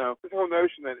like, this whole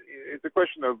notion that it's a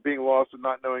question of being lost and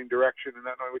not knowing direction and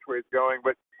not knowing which way it's going.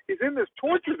 But he's in this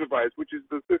torture device, which is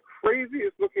the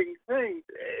craziest looking thing.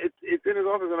 It's in his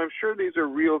office, and I'm sure these are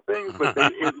real things, but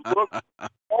it looks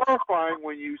horrifying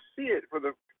when you see it for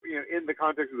the in the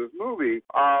context of this movie.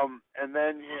 And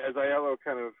then as Aiello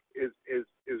kind of is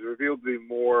revealed to be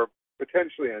more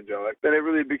potentially angelic, then it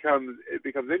really becomes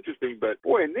interesting. But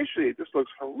boy, initially it just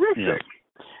looks horrific.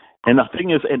 Yeah. And the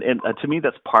thing is, and to me,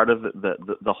 that's part of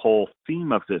the whole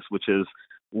theme of this, which is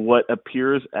what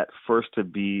appears at first to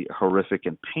be horrific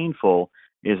and painful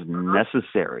is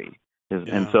necessary.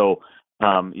 And so,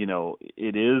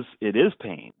 it is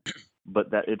pain,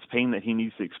 but that it's pain that he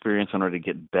needs to experience in order to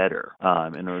get better,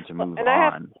 in order to move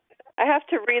on. I have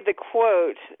to read the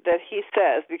quote that he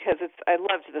says because I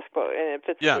loved this quote and it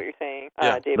fits what you're saying,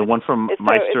 David. The one from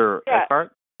Meister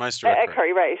Eckhart? Meister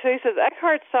Eckhart, right. So he says,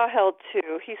 Eckhart saw hell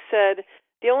too. He said,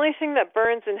 the only thing that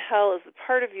burns in hell is the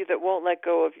part of you that won't let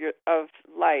go of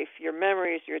life, your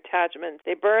memories, your attachments.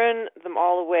 They burn them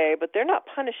all away, but they're not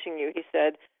punishing you, he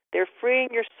said. They're freeing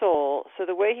your soul. So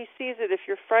the way he sees it, if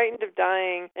you're frightened of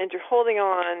dying and you're holding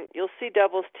on, you'll see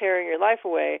devils tearing your life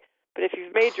away. But if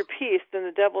you've made your peace, then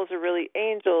the devils are really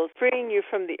angels freeing you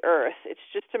from the earth. It's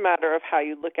just a matter of how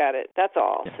you look at it. That's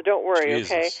all. So don't worry,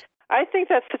 Jesus. okay? I think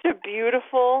that's such a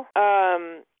beautiful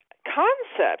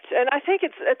concept, and I think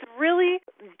it's really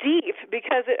deep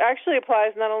because it actually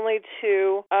applies not only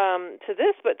to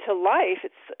this but to life.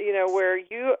 It's where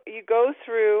you go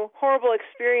through horrible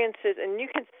experiences and you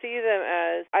can see them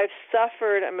as I've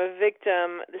suffered, I'm a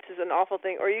victim, this is an awful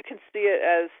thing, or you can see it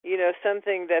as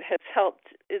something that has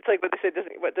helped. It's like what they say,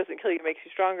 what doesn't kill you makes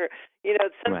you stronger.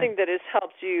 It's something that has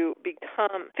helped you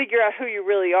figure out who you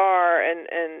really are and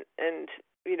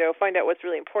find out what's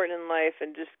really important in life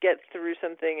and just get through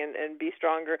something and be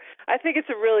stronger. I think it's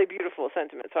a really beautiful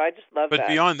sentiment. So I just love that. But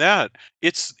beyond that,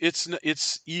 it's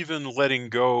even letting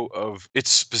go of, it's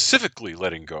specifically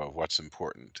letting go of what's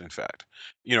important, in fact.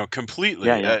 Completely.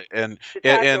 And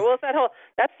well,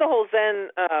 that's the whole Zen,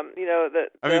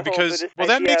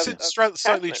 that makes it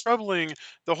slightly troubling,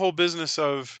 the whole business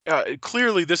of,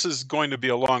 clearly this is going to be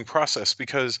a long process,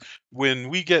 because when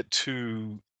we get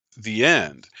to the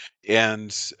end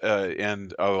and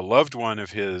a loved one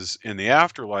of his in the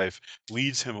afterlife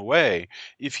leads him away,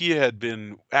 if he had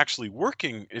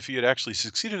actually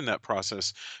succeeded in that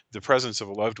process, the presence of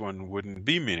a loved one wouldn't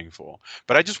be meaningful.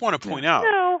 But I just want to point out,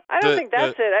 no, I don't think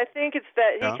that's it. I think it's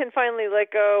that he can finally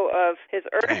let go of his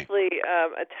earthly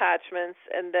attachments,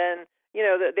 and then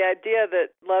the idea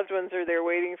that loved ones are there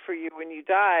waiting for you when you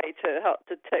die to help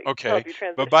help you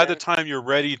transition. But by the time you're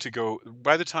ready to go,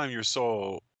 by the time your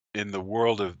soul in the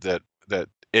world of that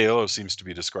Aiello seems to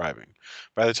be describing,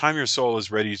 by the time your soul is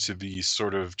ready to be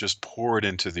sort of just poured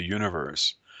into the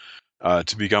universe,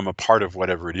 to become a part of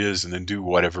whatever it is and then do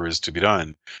whatever is to be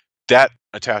done, that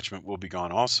attachment will be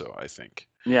gone also, I think.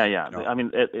 Yeah. I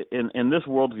mean, in this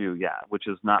worldview, which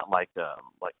is not like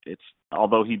it's,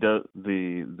 although he does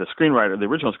the screenwriter, the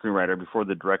original screenwriter, before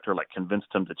the director convinced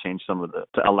him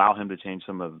to allow him to change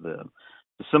some of the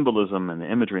symbolism and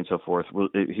the imagery and so forth,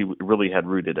 he really had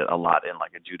rooted it a lot in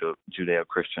a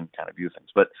Judeo-Christian kind of view things.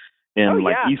 But in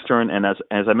Eastern and as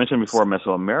I mentioned before,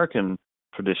 Mesoamerican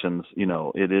traditions,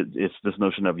 it's this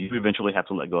notion of you eventually have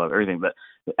to let go of everything. But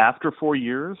after 4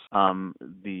 years,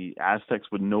 the Aztecs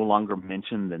would no longer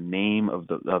mention the name of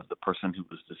the person who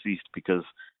was deceased, because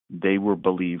they were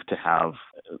believed to have,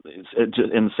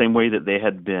 in the same way that they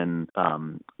have been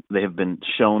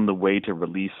shown the way to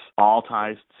release all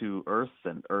ties to Earth,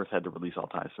 and Earth had to release all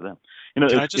ties to them.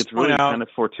 It's really kind of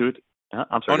fortuitous.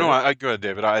 I'm sorry. Oh, no, go ahead,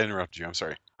 David. I interrupted you. I'm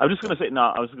sorry. I was going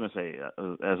to say,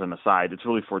 as an aside, it's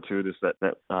really fortuitous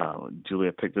that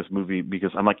Julia picked this movie,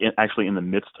 because I'm actually in the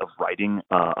midst of writing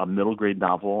a middle grade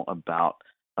novel about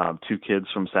two kids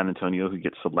from San Antonio who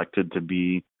get selected to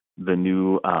be the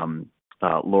new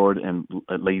Lord and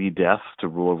Lady Death to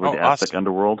rule over the Aztec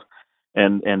underworld.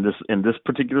 And this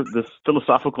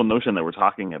philosophical notion that we're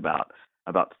talking about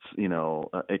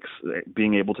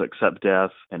being able to accept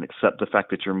death and accept the fact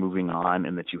that you're moving on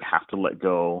and that you have to let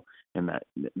go and that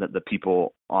the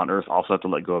people on Earth also have to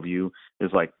let go of you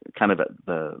is like kind of at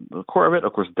the core of it.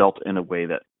 Of course, dealt in a way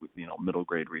that middle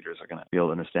grade readers are going to be able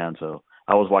to understand. So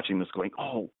I was watching this going,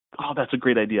 oh, that's a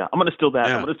great idea. I'm going to steal that.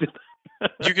 Yeah. I'm going to steal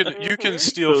that. You can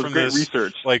steal So from great this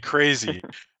research. like crazy.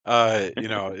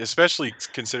 Especially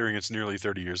considering it's nearly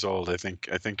 30 years old. I think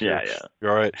you're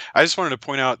all right. I just wanted to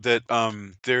point out that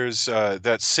there's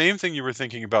that same thing you were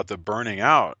thinking about, the burning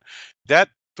out. That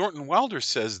Thornton Wilder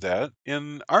says that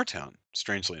in Our Town,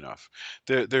 strangely enough.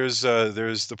 There's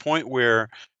the point where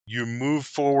you move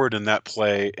forward in that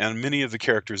play, and many of the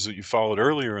characters that you followed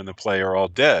earlier in the play are all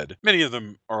dead. Many of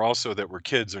them are also that were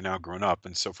kids are now grown up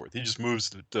and so forth. He just moves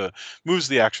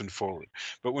the action forward.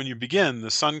 But when you begin,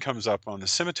 the sun comes up on the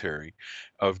cemetery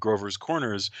of Grover's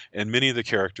Corners, and many of the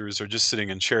characters are just sitting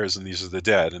in chairs, and these are the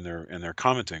dead, and they're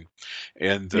commenting.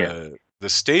 And the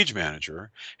stage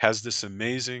manager has this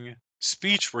amazing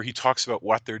speech where he talks about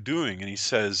what they're doing, and he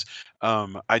says,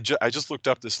 I just looked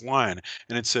up this line,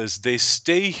 and it says, they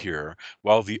stay here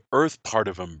while the earth part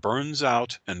of them burns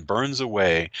out and burns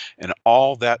away, and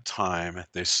all that time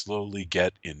they slowly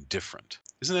get indifferent.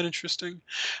 Isn't that interesting?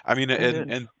 I mean,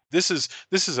 and this is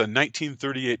a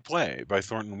 1938 play by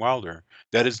Thornton Wilder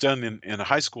that is done in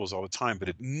high schools all the time, but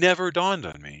it never dawned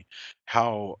on me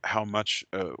how much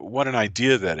what an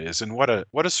idea that is, and what a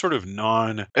sort of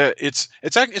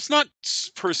it's not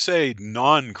per se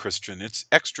non-Christian, it's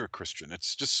extra Christian.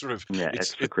 It's just sort of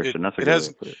extra Christian. That's a good way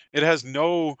to put it. It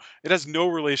has no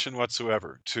relation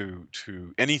whatsoever to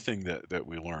anything that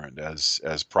we learned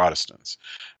as Protestants.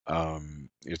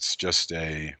 It's just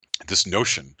this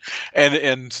notion,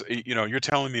 and you're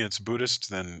telling me it's Buddhist,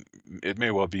 then it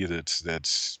may well be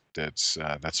that's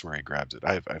where he grabbed it.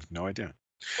 I have no idea.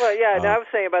 Well, yeah, I was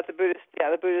saying about the Buddhist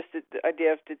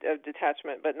idea of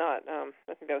detachment, but not. I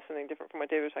think that was something different from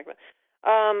what David was talking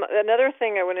about. Another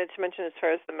thing I wanted to mention as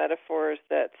far as the metaphors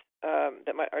that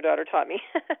our daughter taught me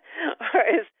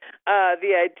is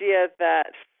the idea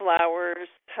that flowers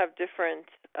have different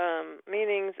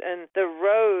meanings, and the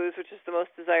rose, which is the most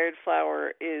desired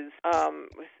flower, is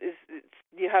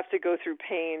you have to go through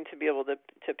pain to be able to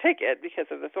pick it because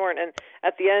of the thorn. And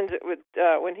at the end,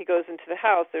 when he goes into the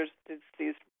house, there's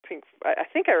these pink. I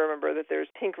think I remember that there's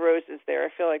pink roses there. I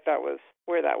feel like that was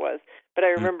where that was, but I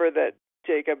remember that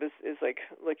Jacob is like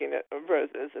looking at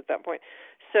roses at that point.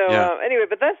 So anyway,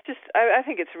 but that's just I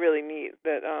think it's really neat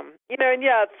that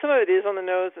and some of it is on the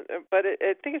nose, but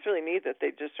I think it's really neat that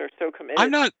they just are so committed.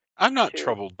 I'm not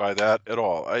troubled by that at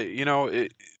all.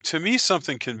 To me,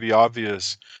 something can be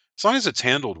obvious as long as it's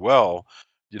handled well.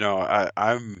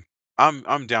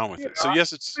 I'm down with it. So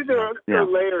yes, it's there are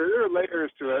layers. There are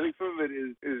layers to it. I think some of it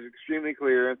is extremely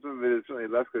clear, and some of it is certainly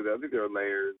less clear. I think there are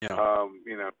layers.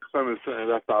 Some is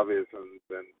certainly less obvious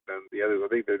than the others. I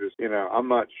think they're just I'm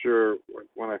not sure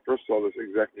when I first saw this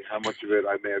exactly how much of it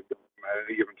I may have done at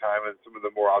any given time, and some of the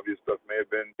more obvious stuff may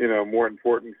have been more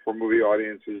important for movie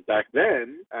audiences back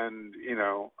then, and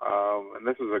and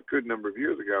this was a good number of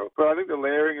years ago. But I think the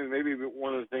layering is maybe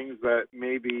one of the things that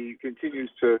maybe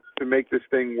continues to make this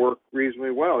thing work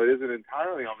reasonably well. It isn't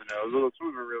entirely on the nose, although some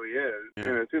of it really is.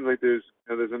 And it seems like there's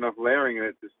enough layering in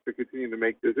it to continue to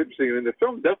make this interesting. And the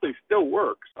film definitely still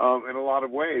works in a lot of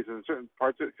ways. And certain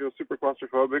parts of it feel super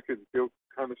claustrophobic and feel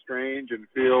kind of strange and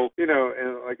feel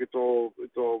and like it's all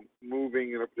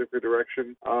moving in a particular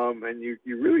direction. And you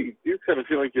really do kind of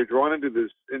feel like you're drawn into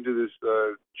this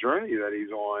journey that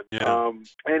he's on.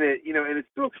 And it's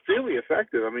still extremely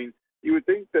effective. I mean, you would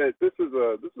think that this is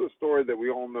a story that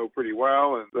we all know pretty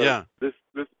well, and this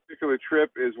particular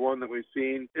trip is one that we've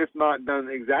seen, if not done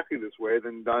exactly this way,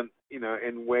 then done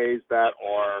in ways that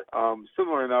are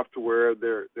similar enough to where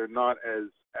they're not as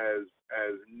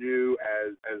new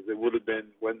as they would have been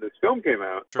when this film came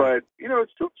out. Sure. But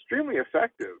it's still extremely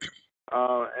effective.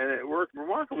 And it worked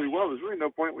remarkably well. There's really no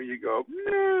point where you go,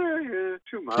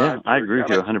 too much. Yeah, I agree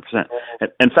with you 100%.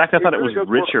 In fact, I thought it was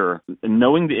richer.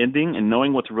 Knowing the ending and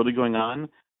knowing what's really going on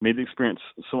made the experience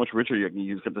so much richer.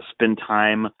 You get to spend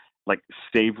time like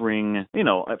savoring,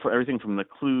 for everything from the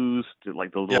clues to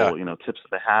like the little, tips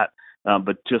of the hat.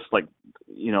 But just like,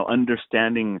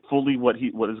 understanding fully what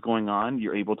is going on,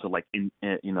 you're able to like,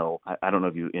 I don't know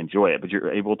if you enjoy it, but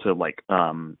you're able to like,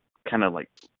 kind of like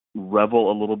revel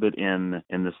a little bit in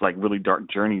this like really dark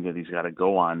journey that he's got to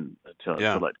go on to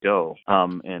let go.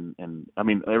 And I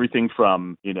mean everything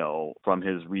from from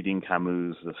his reading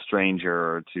Camus' The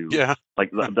Stranger to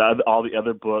like all the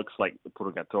other books like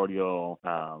Purgatorio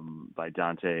by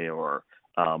Dante or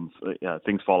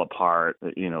things fall apart.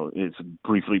 It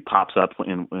briefly pops up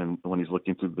when he's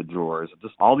looking through the drawers.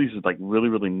 Just all these like really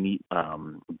really neat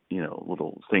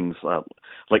little things,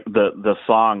 like the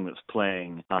song that's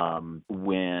playing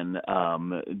when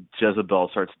Jezebel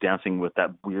starts dancing with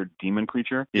that weird demon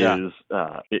creature is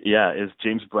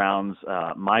James Brown's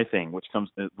 "My Thing," which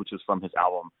is from his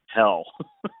album Hell.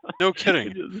 No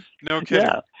kidding. No kidding.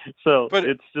 Yeah. So but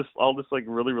it's just all this like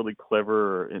really really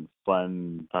clever and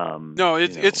fun. No,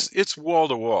 it's wall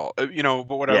to wall. But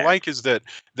what I like is that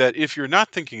if you're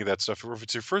not thinking of that stuff, or if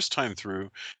it's your first time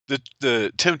through,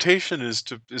 the temptation is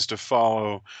to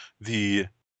follow the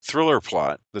thriller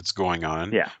plot that's going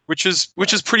on, which is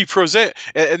pretty prosaic.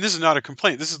 And this is not a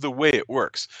complaint. This is the way it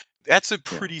works. That's a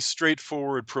pretty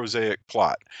straightforward prosaic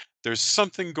plot. There's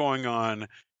something going on.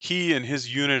 He and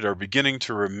his unit are beginning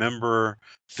to remember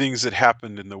things that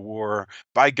happened in the war.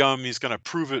 By gum, he's going to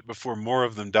prove it before more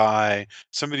of them die.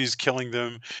 Somebody's killing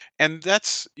them, and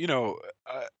that's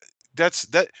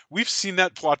that we've seen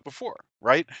that plot before,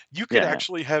 right? You could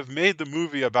actually have made the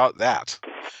movie about that,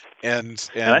 and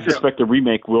I suspect the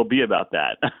remake will be about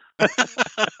that.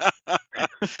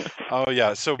 Oh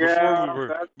yeah. So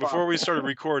before we started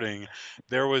recording,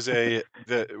 there was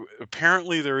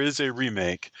apparently there is a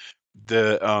remake.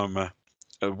 The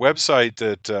a website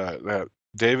that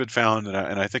David found,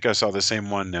 and I think I saw the same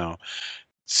one now,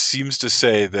 seems to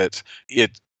say that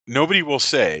nobody will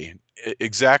say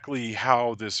exactly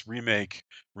how this remake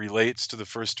relates to the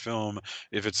first film,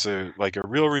 if it's a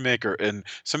real remake, and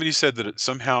somebody said that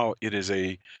somehow it is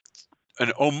an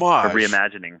homage, a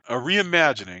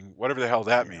reimagining, whatever the hell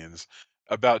that means,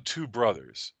 about two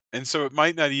brothers. And so it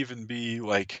might not even be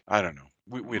like, I don't know.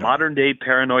 We modern day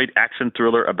paranoid action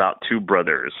thriller about two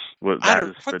brothers. That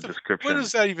is the description. What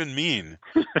does that even mean?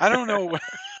 I don't know.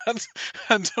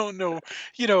 I don't know.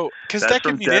 Because that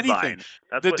could mean anything.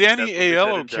 The Danny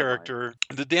Aiello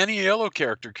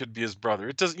character could be his brother.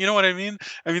 It doesn't. You know what I mean?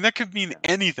 I mean that could mean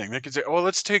anything. They could say, "Oh,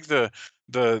 let's take the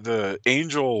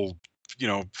angel."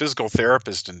 Physical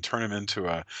therapist and turn him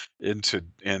into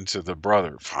the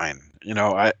brother. Fine.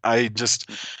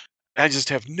 I just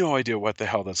have no idea what the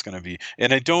hell that's going to be.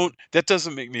 And that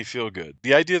doesn't make me feel good.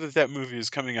 The idea that movie is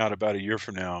coming out about a year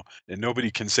from now and nobody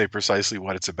can say precisely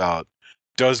what it's about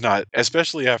does not,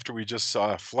 especially after we just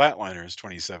saw Flatliners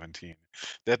 2017.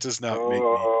 That does not make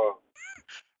me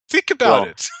think about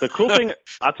it. The cool thing,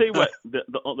 I'll tell you what,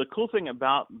 the cool thing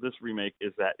about this remake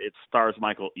is that it stars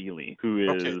Michael Ealy, who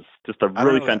is just a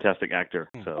really fantastic actor.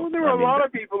 So there were a lot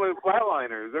of people in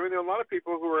Flatliners. I mean, there were a lot of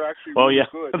people who were actually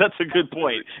good. That's a good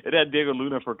point. It had Diego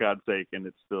Luna, for God's sake, and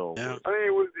it's still. Yeah. I mean,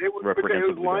 it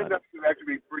was lined up to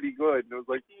actually be pretty good, and it was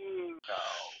like, no.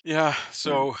 Yeah.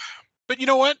 So, but you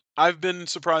know what? I've been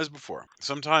surprised before.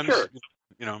 Sometimes,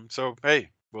 So hey,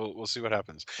 we'll see what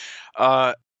happens.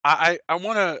 I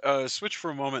want to switch for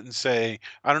a moment and say,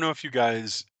 I don't know if you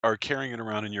guys are carrying it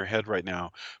around in your head right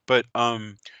now, but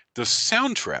the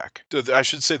soundtrack, I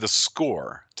should say the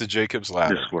score to Jacob's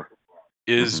Ladder,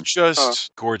 is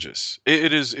just gorgeous.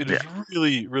 It is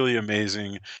really, really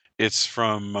amazing. It's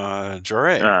from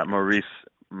Jarre. Maurice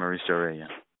Jarre, yeah.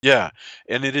 Yeah,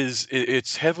 and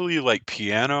it's heavily like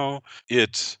piano.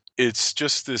 It's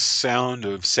just this sound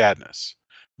of sadness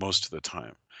most of the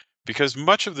time. Because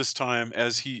much of this time,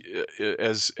 as he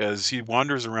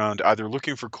wanders around, either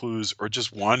looking for clues or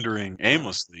just wandering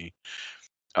aimlessly,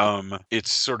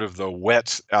 it's sort of the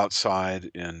wet outside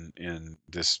in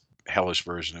this hellish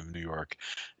version of New York,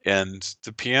 and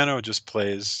the piano just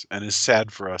plays and is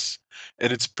sad for us,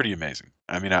 and it's pretty amazing.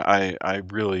 I mean, I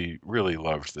really really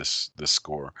loved this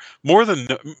score more than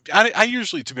I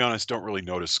usually, to be honest, don't really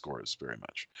notice scores very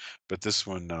much, but this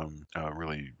one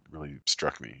really really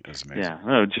struck me as amazing. Yeah,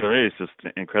 no, Jarre is just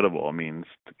incredible. I mean, it's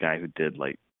the guy who did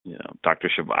Dr.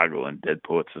 Zhivago and Dead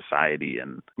Poets Society,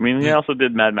 and I mean, he also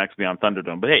did Mad Max Beyond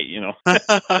Thunderdome. But hey,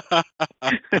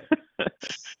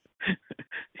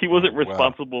 he wasn't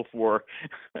responsible for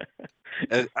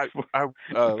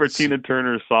Tina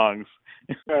Turner's songs.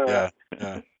 Yeah.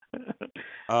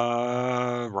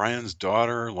 Ryan's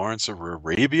Daughter, Lawrence of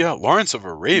Arabia.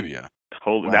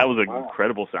 That was an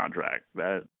incredible soundtrack.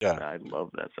 I love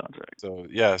that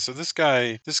soundtrack. So this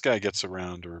guy gets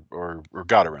around, or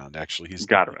got around. Actually, he's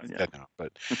got around. Yeah. Now,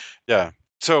 but yeah.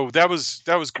 So that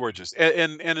was gorgeous,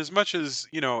 and as much as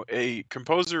a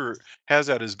composer has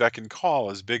at his beck and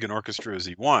call as big an orchestra as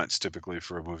he wants, typically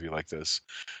for a movie like this,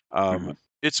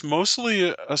 it's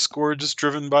mostly a score just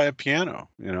driven by a piano,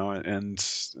 and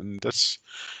it's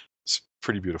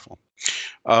pretty beautiful.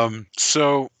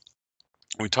 So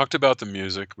we talked about the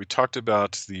music, we talked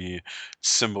about the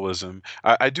symbolism.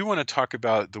 I do want to talk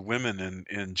about the women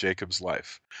in Jacob's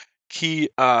life. he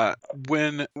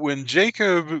when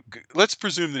Jacob, let's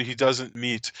presume that he doesn't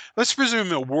meet, let's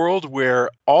presume a world where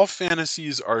all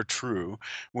fantasies are true.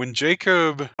 When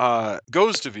Jacob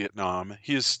goes to Vietnam,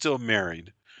 he is still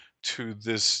married to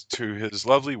his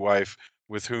lovely wife,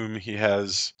 with whom he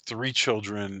has 3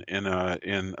 children in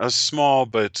a small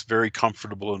but very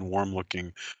comfortable and warm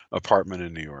looking apartment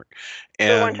in New York.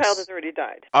 The one And child has already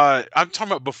died. I'm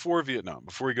talking about before Vietnam,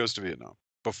 before he goes to Vietnam.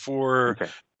 Before Okay.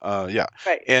 yeah.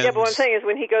 Right. And Yeah, but what I'm saying is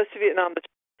when he goes to Vietnam, the child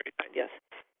has already died. Yes.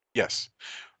 yes.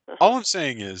 Uh-huh. All I'm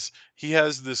saying is he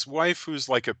has this wife who's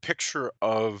like a picture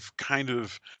of kind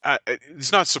of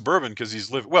it's not suburban because he's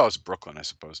well, it's Brooklyn, I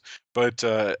suppose, but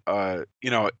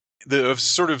you know, of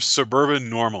sort of suburban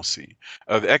normalcy,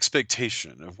 of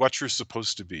expectation of what you're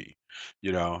supposed to be.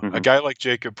 You know, a guy like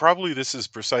Jacob, probably this is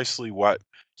precisely what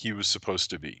he was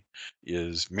supposed to be,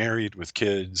 is married with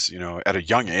kids, you know, at a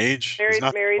young age. He's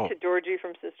not Married to Georgie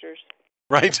from Sisters.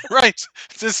 Right, right.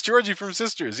 This Georgie from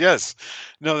Sisters. Yes,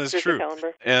 no, that's Trisha true.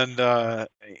 Kellenberg. And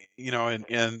you know,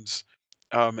 and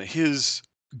his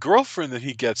girlfriend that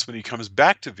he gets when he comes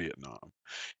back to Vietnam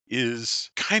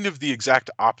is kind of the exact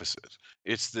opposite.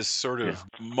 It's this sort of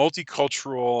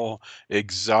multicultural,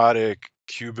 exotic,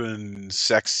 Cuban,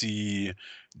 sexy,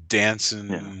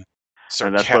 dancing, And that's what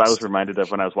I was sarcastic. reminded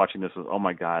of when I was watching this. Was, oh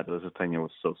my God, Elizabeth Pena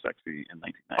was so sexy in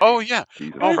 1990. Oh yeah.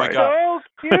 Jesus Oh my Christ. God. So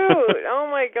cute. Oh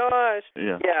my gosh.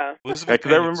 Yeah. Yeah. Elizabeth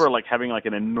Because I Pena's- remember like having like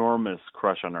an enormous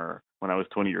crush on her when I was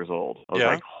 20 years old. I was Yeah?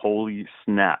 like, holy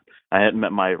snap! I hadn't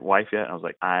met my wife yet. I was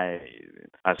like, I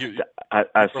You- see,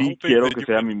 hoping quiero that que you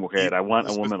sea would mi mujer. meet I want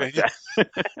a Elizabeth woman like Pena. that.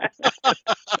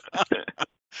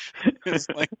 It's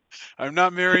like, I'm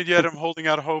not married yet. I'm holding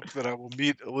out hope that I will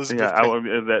meet Elizabeth Yeah,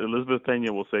 Pena. that Elizabeth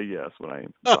Pena will say yes when I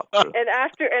talk to her. And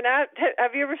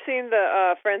have you ever seen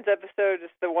the Friends episode?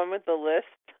 It's the one with the list.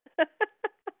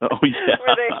 Oh yeah.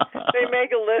 Where they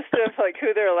make a list of like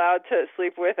who they're allowed to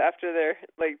sleep with after they're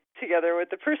like together with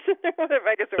the person or whatever.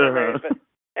 I guess they were married, but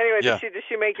anyway, Yeah. did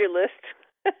she make your list?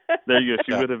 There you go.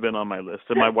 She Yeah. would have been on my list,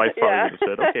 and my wife probably Yeah. would have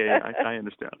said, "Okay, I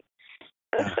understand."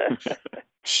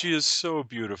 She is so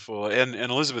beautiful. And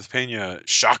Elizabeth Pena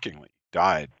shockingly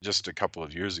died just a couple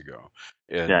of years ago.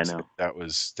 And Yeah, I know. that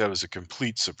was a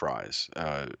complete surprise.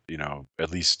 You know,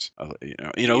 at least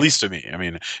at least to me. I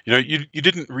mean, you know, you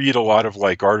didn't read a lot of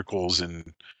like articles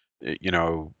and you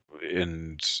know,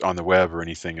 on the web or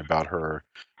anything about her,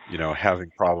 you know,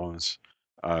 having problems.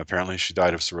 Apparently she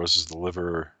died of cirrhosis of the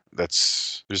liver.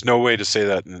 There's no way to say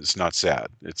that and it's not sad.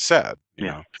 It's sad, you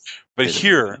Yeah. know. But It is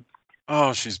here, sad.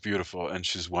 oh, she's beautiful and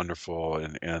she's wonderful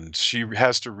and she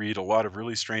has to read a lot of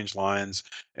really strange lines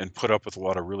and put up with a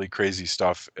lot of really crazy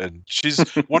stuff and she's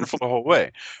wonderful the whole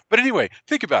way. But anyway,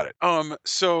 think about it.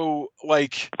 So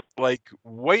like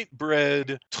white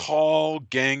bread, tall,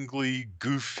 gangly,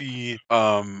 goofy,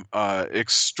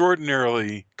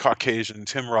 extraordinarily Caucasian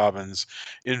Tim Robbins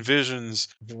envisions,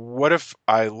 what if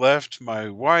I left my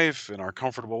wife and our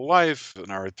comfortable life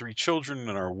and our 3 children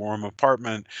and our warm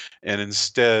apartment and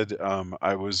instead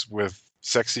I was with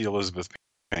sexy Elizabeth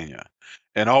Pena,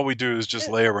 and all we do is just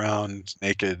lay around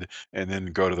naked and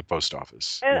then go to the post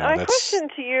office. And You know, my that's question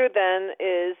to you then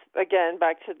is, again,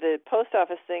 back to the post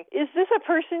office thing, is this a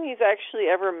person he's actually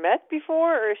ever met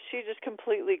before, or is she just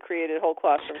completely created whole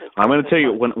cloth from his I'm going to tell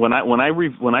you mind?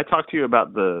 when I talk to you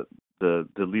about the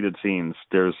deleted scenes,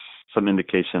 there's some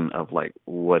indication of like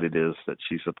what it is that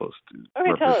she's supposed to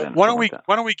Okay, tell us. represent.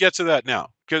 why don't we get to that now?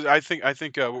 Because I think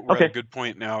we're at a good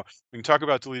point now. We can talk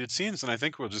about deleted scenes, and I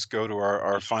think we'll just go to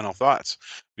our final thoughts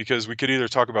because we could either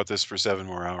talk about this for 7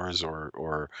 more hours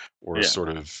or Yeah. sort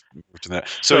of move to that.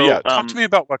 So yeah, talk to me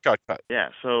about what got cut. Yeah,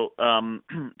 so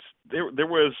there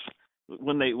was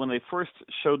when they first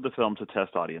showed the film to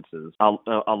test audiences,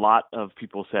 a lot of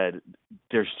people said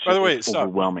there's just By the way, it's stop.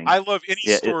 overwhelming. I love any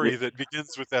Yeah, story that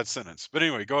begins with that sentence. But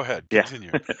anyway, go ahead. Yeah.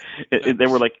 Continue. They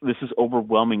were like, this is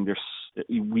overwhelming.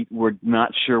 We're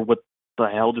not sure what the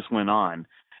hell just went on.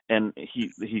 And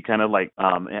he kind of like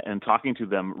and talking to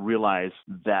them realized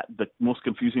that the most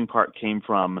confusing part came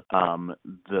from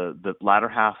the latter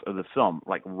half of the film,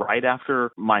 like right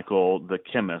after Michael the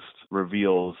chemist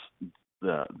reveals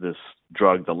this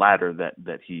drug, the ladder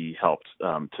that he helped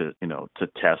to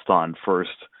test on first.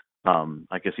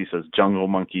 I guess he says jungle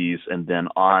monkeys, and then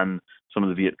on some of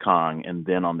the Viet Cong, and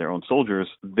then on their own soldiers.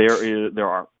 There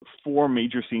are 4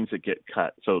 major scenes that get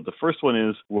cut. So the first one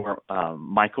is where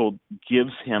Michael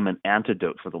gives him an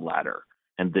antidote for the ladder,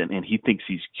 and he thinks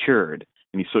he's cured.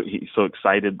 and he's so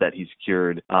excited that he's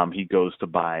cured. He goes to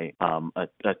buy a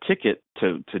ticket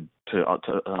or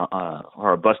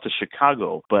a bus to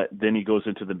Chicago, but then he goes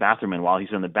into the bathroom, and while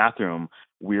he's in the bathroom,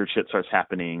 weird shit starts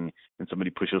happening, and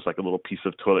somebody pushes like a little piece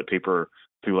of toilet paper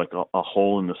through like a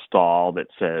hole in the stall that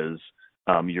says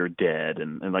you're dead,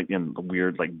 and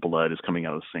weird like blood is coming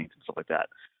out of the sink and stuff like that.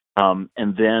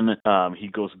 And then he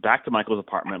goes back to Michael's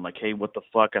apartment like, hey, what the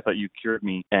fuck? I thought you cured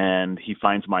me. And he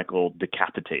finds Michael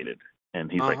decapitated.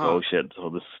 And he's like, oh, shit, so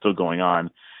this is still going on.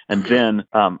 And then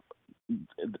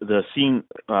the scene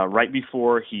right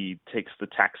before he takes the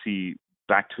taxi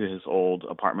back to his old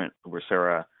apartment where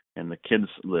Sarah and the kids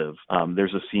live,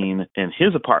 there's a scene in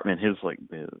his apartment, his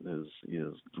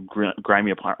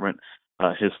grimy apartment,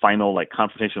 his final like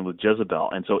confrontation with Jezebel.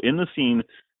 And so in the scene,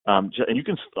 and you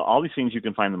can all these scenes you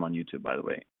can find them on YouTube, by the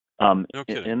way. No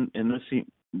kidding. In the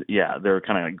scene, yeah, they're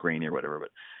kind of like grainy or whatever.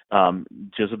 But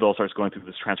Jezebel starts going through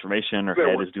this transformation. Her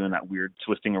head is doing that weird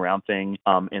twisting around thing,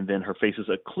 and then her face is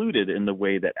occluded in the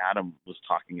way that Adam was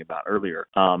talking about earlier.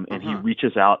 And he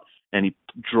reaches out and he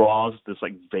draws this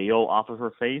like veil off of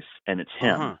her face, and it's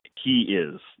him. He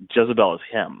is Jezebel is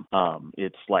him.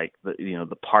 It's like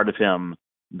the part of him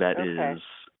that is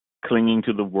clinging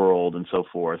to the world and so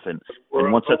forth, and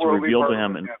once that's revealed to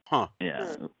him, and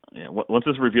once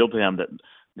it's revealed to him that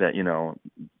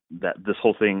this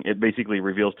whole thing, it basically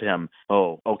reveals to him,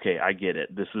 oh, okay, I get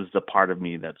it. This is the part of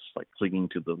me that's like clinging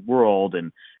to the world,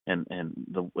 and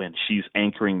she's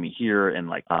anchoring me here, and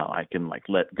like I can like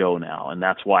let go now, and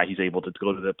that's why he's able to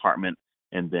go to the apartment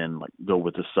and then like go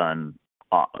with the son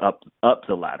up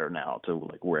the ladder now to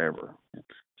like wherever.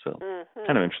 So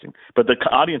kind of interesting, but the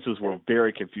audiences were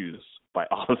very confused by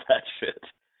all of that shit.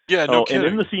 Yeah, no kidding.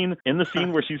 And in the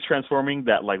scene where she's transforming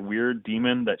that like weird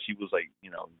demon that she was like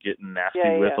getting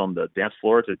nasty with on the dance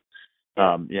floor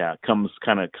comes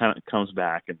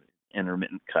back and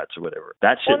intermittent cuts or whatever.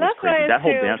 That shit was crazy. That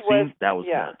whole dance scene, that was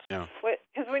nuts. Yeah.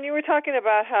 Because when you were talking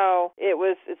about how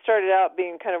it started out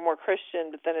being kind of more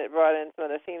Christian, but then it brought in some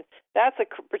other themes. That's a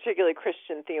particularly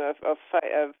Christian theme of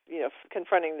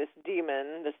confronting this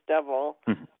demon, this devil.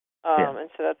 And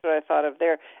so that's what I thought of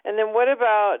there. And then what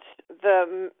about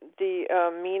the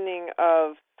meaning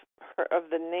of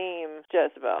the name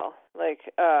Jezebel? Like,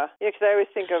 because I always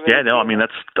think of it. Yeah, no, I mean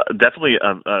that's definitely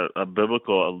a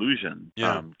biblical allusion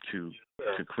to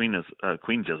Queen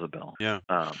Jezebel. Yeah.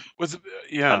 I don't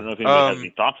know if anybody has any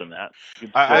thoughts on that.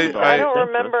 I don't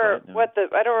remember what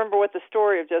the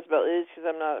story of Jezebel is, because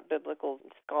I'm not a biblical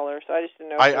scholar, so I just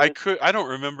didn't know. I don't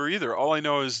remember either. All I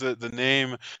know is that the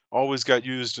name always got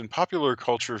used in popular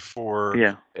culture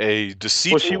for a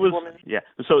deceitful woman. Yeah.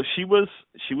 So she was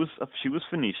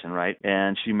Phoenician, right?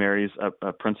 And she marries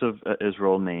a prince of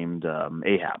Israel named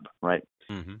Ahab, right?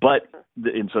 But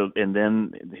then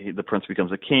the prince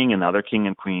becomes a king, and now they're king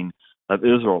and queen of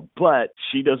Israel. But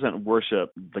she doesn't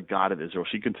worship the God of Israel.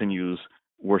 She continues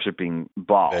worshiping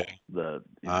Baal, the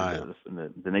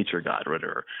nature god or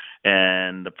whatever.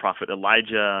 And the prophet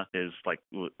Elijah is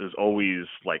always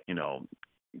like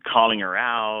calling her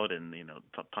out and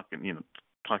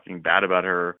talking bad about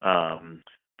her. And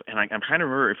I'm trying to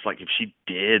remember if she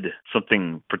did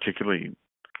something particularly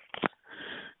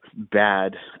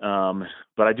bad,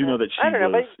 but I do know that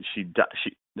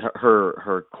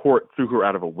her court threw her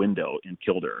out of a window and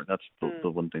killed her. That's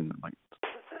the one thing that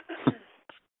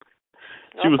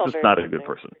she was just not a good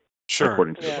person. Sure.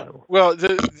 According to the Bible. Well,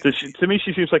 to me,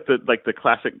 she seems like the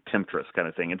classic temptress kind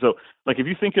of thing. And so, if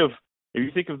you think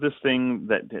of this thing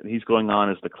that he's going on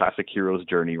as the classic hero's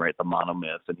journey, right? The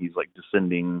monomyth, and he's like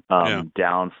descending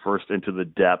down first into the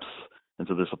depths. And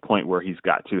so there's a point where he's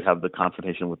got to have the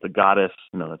confrontation with the goddess,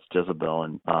 that's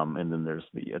Jezebel, and then there's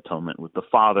the atonement with the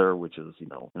father, which is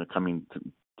coming to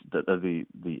the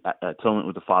atonement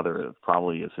with the father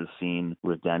probably is his scene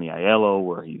with Danny Aiello,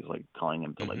 where he's like telling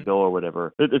him to let go or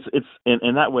whatever. It's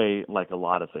in that way, like a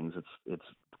lot of things, it's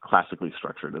classically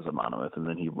structured as a monolith, and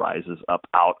then he rises up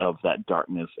out of that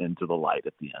darkness into the light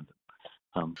at the end.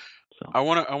 I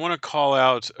want to call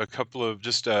out a couple of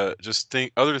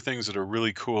other things that are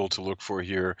really cool to look for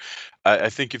here. I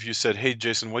think if you said, "Hey,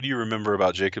 Jason, what do you remember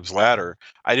about Jacob's Ladder?"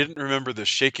 I didn't remember the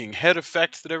shaking head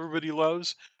effect that everybody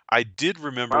loves. I did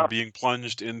remember being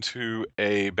plunged into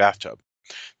a bathtub.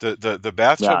 The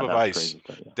bathtub of ice.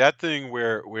 That thing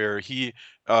where he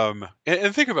and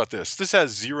think about this. This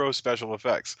has zero special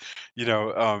effects.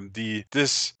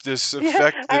 This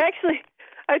effect.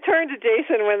 I turned to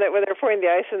Jason when they're pouring the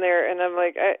ice in there, and I'm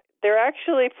like, they're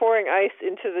actually pouring ice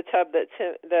into the tub that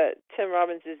Tim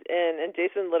Robbins is in, and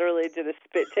Jason literally did a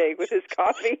spit take with his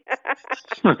coffee. I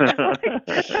don't know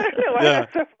why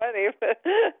that's so funny, but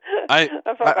I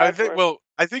think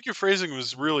I think your phrasing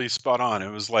was really spot on.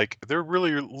 It was like they're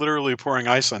really literally pouring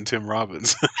ice on Tim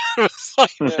Robbins. It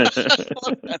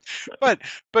was like,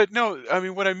 but no, I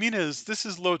mean what I mean is this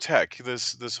is low tech.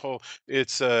 This whole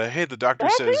it's hey, the doctor The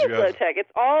whole says thing you is low have tech.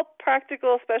 It's all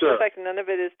practical special Sure. effects. None of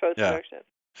it is post production.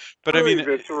 but I really mean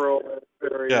visceral.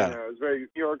 Very, yeah. it's very New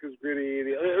York is gritty.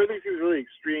 Everything seems really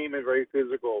extreme and very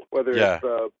physical. Whether Yeah.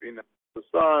 it's the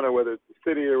sun, or whether it's the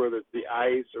city, or whether it's the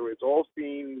ice, or it's all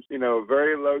seems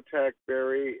very low tech,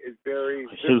 very His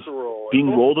visceral. being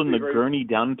It's rolled in the very- gurney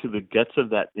down into the guts of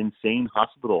that insane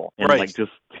hospital, and Right. like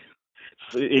just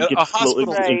it A gets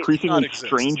hospital Right. increasingly does not exist.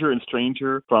 stranger and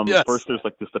stranger. From Yes. first, there's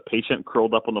like just a patient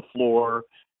curled up on the floor,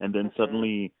 and then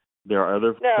suddenly there are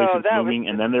other No, patients that was moving,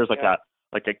 and then there's like yeah.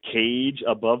 a cage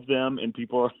above them, and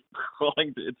people are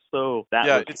crawling. It's so that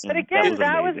Yeah, was, it's- But and again,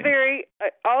 that was amazing. very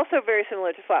also very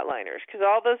similar to Flatliners, because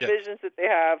all those Yes. visions that they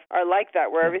have are like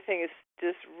that, where everything is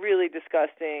just really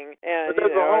disgusting, and But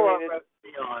there's a whole lot it's, less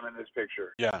neon in this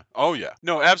picture. Yeah. Oh yeah.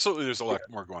 No, absolutely. There's a lot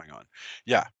more going on.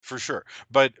 Yeah, for sure.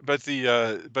 But but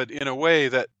in a way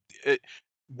that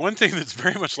one thing that's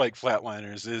very much like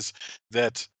Flatliners is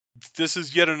that this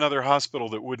is yet another hospital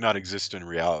that would not exist in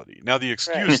reality. Now the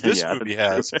excuse this Yeah, movie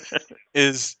that's has true.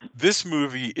 is this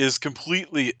movie is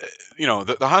completely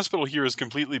the hospital here is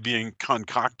completely being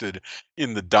concocted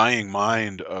in the dying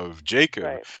mind of Jacob,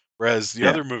 right. whereas the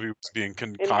Yeah. other movie was being In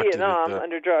concocted Vietnam,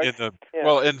 under drugs. in the Yeah.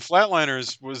 well, and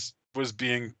Flatliners was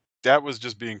being that was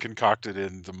just being concocted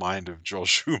in the mind of Joel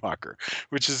Schumacher,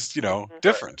 which is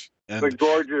different. The And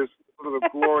gorgeous, sort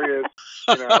of glorious,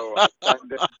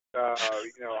 abundant,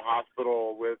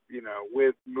 hospital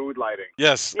with mood lighting.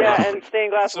 yes, Yeah, and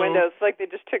stained glass So- windows, like they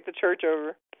just took the church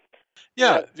over.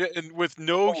 yeah, and with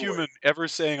no Totally. human ever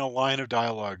saying a line of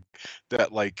dialogue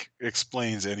that like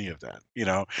explains any of that.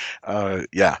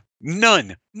 Yeah,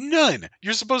 none.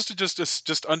 You're supposed to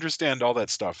just understand all that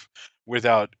stuff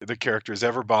without the characters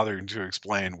ever bothering to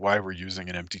explain why we're using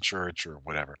an empty church or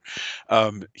whatever.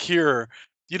 Here,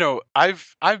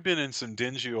 I've been in some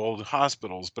dingy old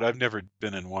hospitals, but I've never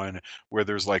been in one where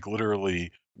there's like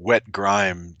literally wet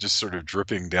grime just sort of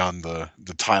dripping down the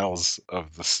tiles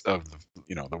of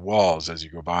the walls as you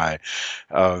go by.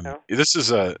 No. This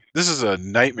is a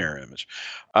nightmare image.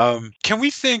 Can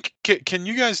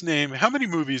you guys name how many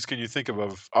movies can you think of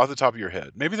off the top of your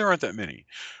head? Maybe there aren't that many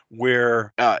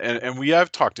where and we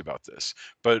have talked about this,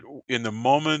 but in the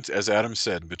moment, as Adam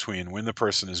said, between when the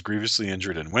person is grievously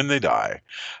injured and when they die,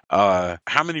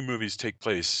 how many movies take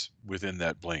place within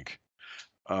that blink?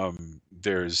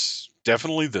 There's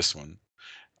definitely this one.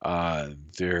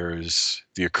 There's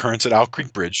the occurrence at Owl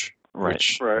Creek Bridge, Right.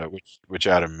 which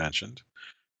Adam mentioned.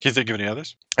 Can you think of any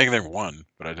others? I can think of one,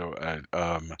 but I don't.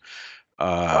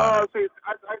 See, it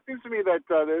seems to me that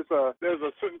there's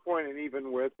a certain point, and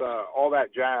even with all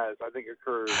that jazz, I think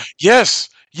occurs. Yes,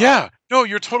 yeah. No,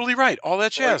 you're totally right. All that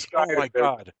Like jazz. Oh my Shia does.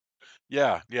 God.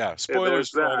 Yeah. Spoilers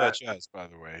for all that that. jazz, by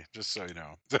the way, just so you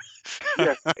know.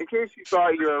 Yeah, in case you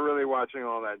thought you were really watching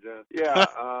all that jazz. Yeah,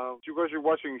 of course you're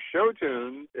watching show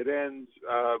tunes. It ends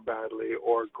badly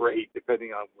or great,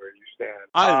 depending on where you stand.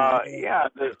 Yeah,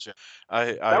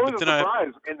 that was but a then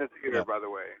surprise in the theater, Yeah. by the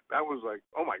way. That was like,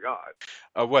 oh my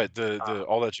god. What the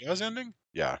all that jazz ending?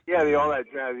 Yeah. Yeah, all that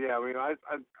jazz. Yeah, I mean, I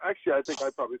think I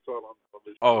probably saw it on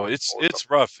television. Oh, or it's something.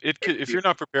 rough. It could, if you're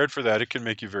not prepared for that, it can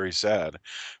make you very sad.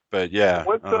 But yeah,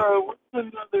 What's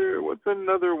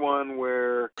another one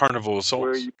where Carnival of Souls.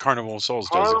 where you- Carnival of Souls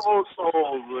does it. Carnival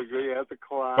Souls? Like, yeah, that's a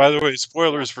classic. By the way,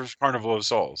 spoilers for Carnival of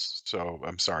Souls. So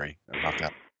I'm sorry about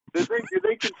that. Did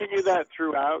they continue that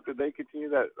throughout? Did they continue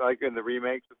that like in the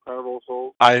remakes of Carnival of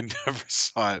Souls? I never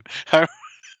saw it.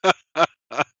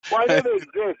 Well, I know they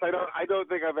exist. I don't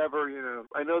think I've ever.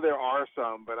 I know there are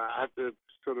some, but I have to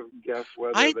sort of guess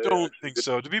whether. I they don't actually think did.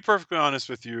 so. To be perfectly honest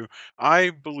with you,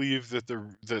 I believe that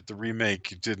the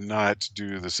remake did not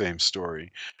do the same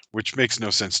story, which makes no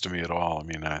sense to me at all. I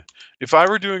mean, if I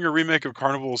were doing a remake of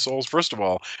Carnival of Souls, first of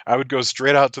all, I would go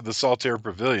straight out to the Saltaire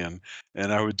Pavilion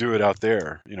and I would do it out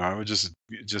there. I would just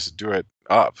do it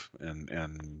up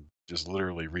and just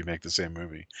literally remake the same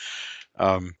movie.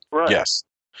 Right. Yes,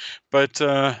 but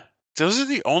those are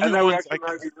the only And that would ones I actually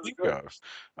can might be really think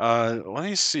good. of. Let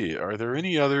me see. Are there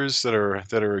any others that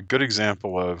are a good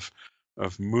example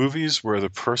of movies where the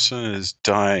person is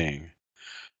dying?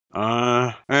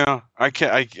 Yeah, I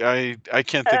can't. I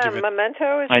can't think of it.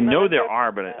 Memento. I know there Memento-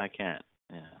 are, but I can't.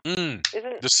 Yeah.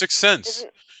 Isn't The Sixth Sense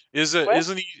what?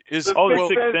 isn't he? Is The Oh, the Sixth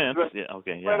Sixth Sense, Sense. Yeah.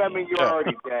 Okay. Yeah. But I mean, you're Yeah.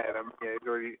 already dead. I mean, he's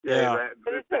already Yeah.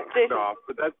 But it's isn't turned off.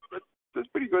 But that's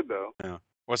pretty good though.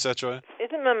 What's that, Joy?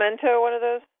 Isn't Memento one of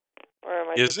those? Or am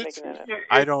I Is just it? making that up?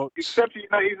 I don't. Except he's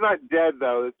not dead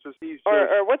though. It's just he's.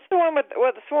 Or what's the one with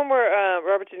the one where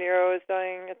Robert De Niro is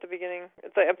dying at the beginning?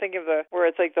 It's like I'm thinking of where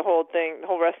it's like the whole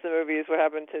rest of the movie is what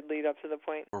happened to lead up to the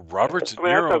point. Robert De I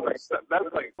mean, Niro.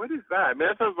 that's like what is that? I mean,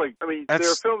 that sounds like. I mean,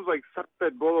 there are films like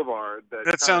Sunset Boulevard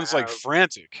that sounds like have,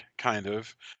 frantic, kind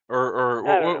of. Or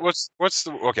I don't know. what's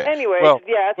the okay? Anyways, Well,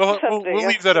 yeah, it's we'll something.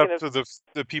 leave that up to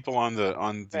the people on the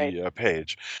Right.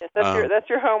 page. Yes, that's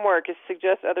your homework is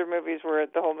suggest other movies where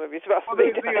the whole movie's about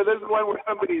somebody dying. There's one where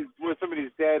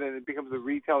somebody's dead and it becomes a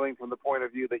retelling from the point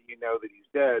of view that you know that he's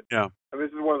dead. Yeah. I mean,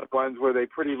 this is one of the ones where they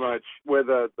pretty much where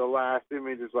the last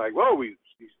image is like, whoa,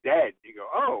 he's dead. You go,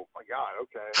 oh my god,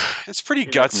 okay. It's pretty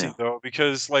gutsy though,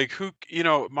 because like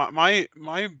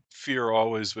my fear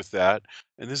always with that,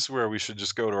 and this is where we should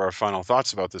just go to our final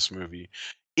thoughts about this movie.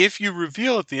 If you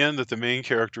reveal at the end that the main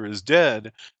character is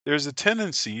dead, there's a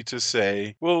tendency to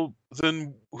say, well,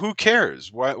 then who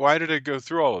cares? Why did it go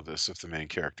through all of this if the main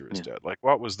character is dead? Like,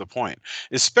 what was the point?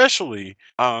 Especially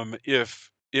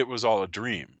if it was all a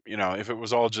dream. If it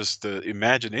was all just the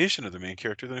imagination of the main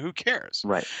character, then who cares?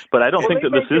 Right. But I don't think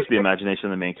that this is the imagination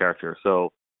of the main character.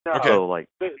 So, okay. So like,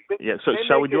 yeah. So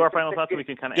shall we do our final thoughts so we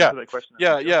can kind of answer that question?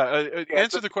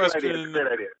 Answer the question.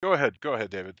 Go ahead,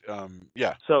 David.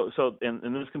 Yeah. So,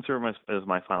 and this can serve as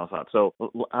my final thought. So,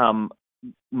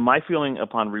 my feeling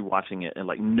upon rewatching it and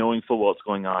like knowing full well what's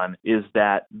going on is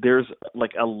that there's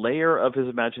like a layer of his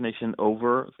imagination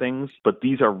over things, but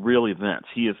these are real events.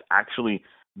 He is actually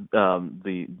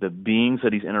the beings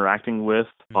that he's interacting with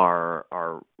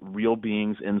are real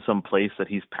beings in some place that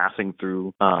he's passing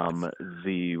through.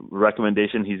 The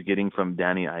recommendation he's getting from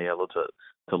Danny Aiello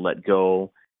to let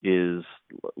go is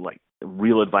like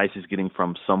real advice he's getting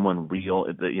from someone real.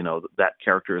 That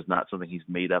character is not something he's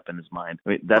made up in his mind. I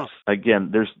mean, that's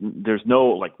again, there's no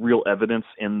like real evidence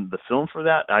in the film for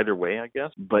that either way, I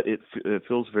guess. But it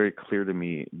feels very clear to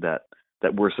me that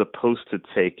we're supposed to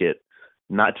take it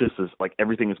not just as like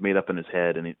everything is made up in his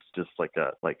head and it's just like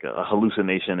a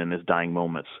hallucination in his dying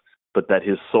moments, but that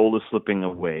his soul is slipping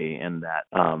away and that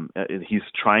he's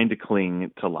trying to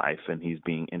cling to life and he's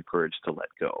being encouraged to let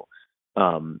go.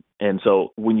 And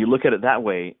so when you look at it that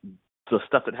way, the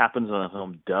stuff that happens in the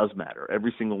film does matter.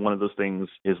 Every single one of those things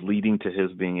is leading to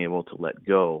his being able to let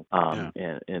go.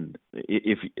 And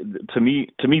if to me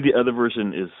the other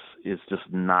version is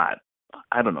just not,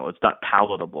 I don't know, it's not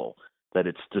palatable. That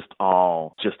it's just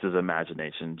all just his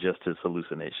imagination, just his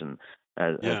hallucination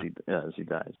as he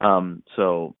dies.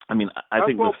 So I mean, I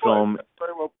think the film,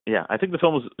 I think the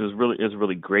film is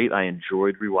really great. I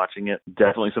enjoyed rewatching it.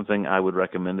 Definitely something I would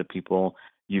recommend to people.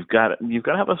 You've got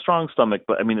to have a strong stomach,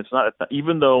 but I mean, it's not,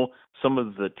 even though some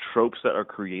of the tropes that are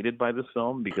created by this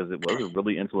film, because it was a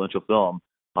really influential film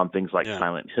on things like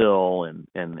Silent Hill and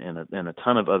a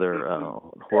ton of other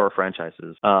horror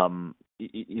franchises.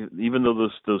 Even though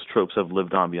those tropes have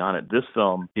lived on beyond it, this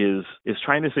film is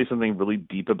trying to say something really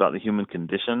deep about the human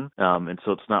condition. And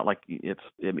so it's not like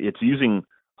it's using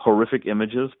horrific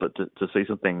images, but to say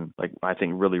something like I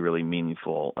think really, really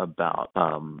meaningful about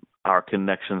our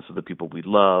connections to the people we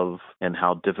love and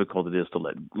how difficult it is to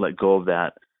let go of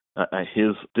that.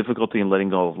 His difficulty in letting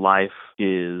go of life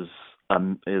is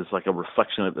like a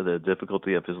reflection of the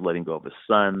difficulty of his letting go of his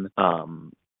son.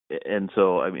 And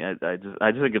so, I mean, I just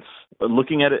think it's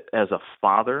looking at it as a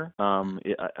father.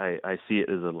 I see it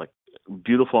as like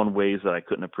beautiful in ways that I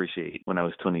couldn't appreciate when I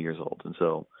was 20 years old. And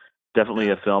so, definitely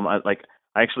a film. I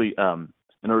actually,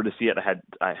 in order to see it,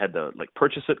 I had to like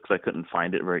purchase it because I couldn't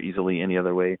find it very easily any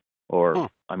other way. Or,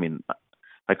 I mean,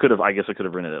 I could have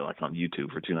rented it like on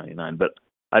YouTube for $2.99, but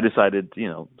I decided,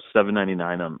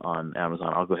 $7.99 on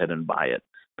Amazon. I'll go ahead and buy it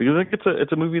because I think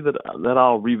it's a movie that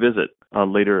I'll revisit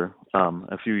later,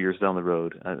 a few years down the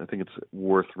road. I think it's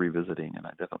worth revisiting, and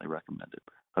I definitely recommend it.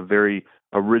 A very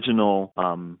original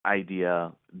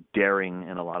idea, daring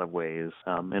in a lot of ways,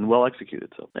 and well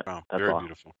executed. So, wow, that's very all.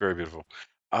 beautiful, very beautiful.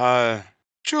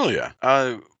 Julia,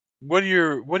 what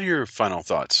are your final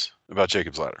thoughts about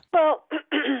Jacob's Ladder? Well,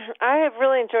 I have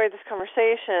really enjoyed this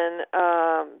conversation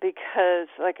because,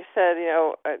 like I said,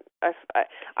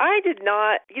 I did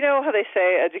not. You know how they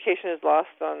say education is lost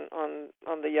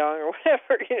on the young or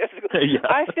whatever. Yeah.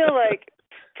 I feel like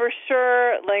for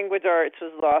sure language arts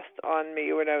was lost on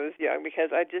me when I was young because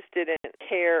I just didn't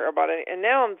care about it. And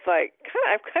now I'm like,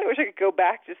 I kind of wish I could go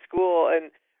back to school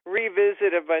and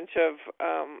revisit a bunch of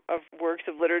works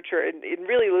of literature and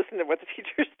really listen to what the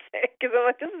teachers say because I'm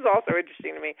like, this is also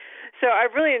interesting to me. So I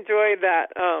really enjoyed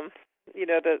that,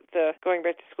 the going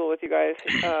back to school with you guys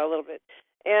a little bit.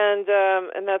 And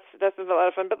that's been a lot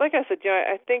of fun. But like I said,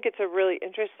 I think it's a really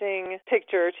interesting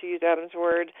picture, to use Adam's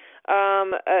word.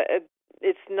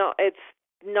 it's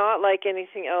not like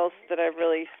anything else that I've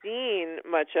really seen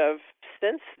much of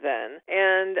since then.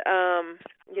 And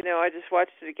I just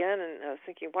watched it again, and I was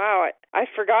thinking, wow, I've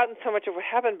forgotten so much of what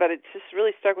happened, but it just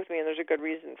really stuck with me, and there's a good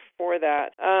reason for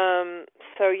that.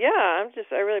 So yeah,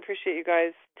 I really appreciate you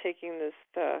guys taking this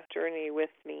journey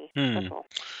with me. That's all.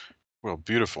 Well,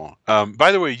 beautiful.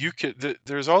 By the way,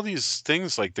 there's all these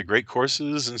things like the great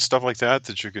courses and stuff like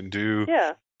that you can do.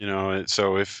 Yeah.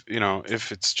 So if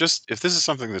this is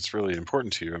something that's really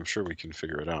important to you, I'm sure we can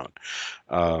figure it out.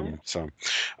 So,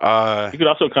 you could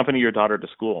also accompany your daughter to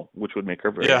school, which would make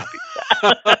her very happy.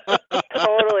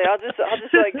 Totally. I'll just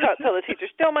like tell the teachers,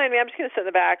 don't mind me. I'm just going to sit in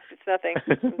the back. It's nothing.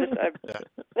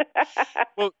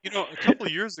 Well, a couple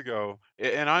of years ago,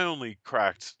 and I only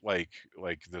cracked like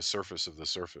the surface of the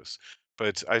surface.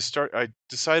 But I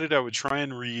decided I would try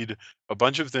and read a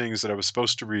bunch of things that I was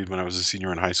supposed to read when I was a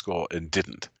senior in high school and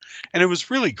didn't. And it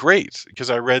was really great because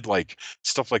I read like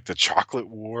stuff like The Chocolate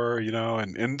War,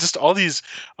 and just all these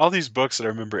books that I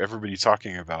remember everybody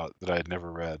talking about that I had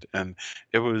never read. And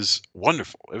it was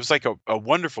wonderful. It was like a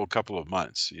wonderful couple of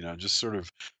months, just sort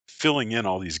of filling in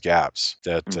all these gaps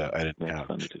that I didn't have.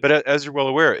 But as you're well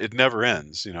aware, it never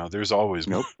ends. There's always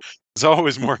more. There's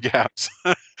always more gaps.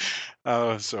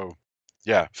 So.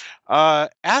 Yeah.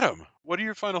 Adam, what are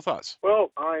your final thoughts?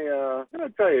 Well, I'm going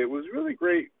to tell you, it was really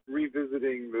great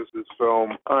revisiting this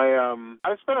film.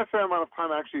 I spent a fair amount of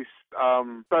time actually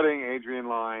studying Adrian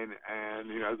Lyne and,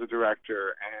 as a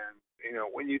director, and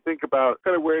when you think about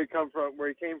kind of where he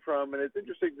came from, and it's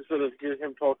interesting to sort of hear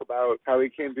him talk about how he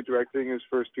came to directing his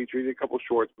first feature. He did a couple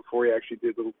shorts before he actually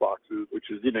did Little Foxes, which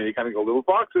is, you kind of go Little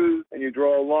Foxes, and you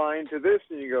draw a line to this,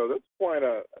 and you go, that's quite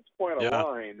a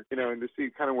line, and to see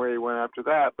kind of where he went after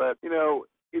that. But,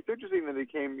 it's interesting that he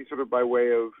came sort of by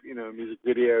way of, music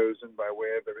videos and by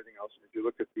way of everything else. And if you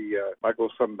look at the Michael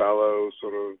Sembello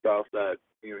sort of stuff that,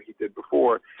 he did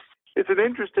before, it's an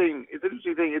interesting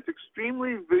thing. It's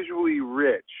extremely visually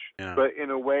rich, but in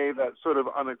a way that's sort of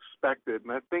unexpected.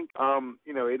 And I think,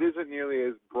 it isn't nearly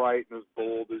as bright and as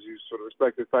bold as you sort of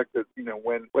expect. The fact that,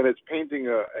 when it's painting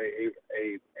a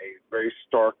very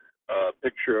stark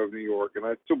picture of New York, and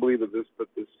I still believe that the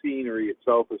scenery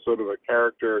itself is sort of a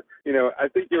character. I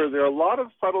think there are a lot of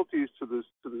subtleties to this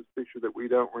picture that we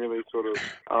don't really sort of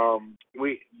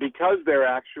because they're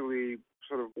actually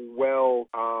sort of well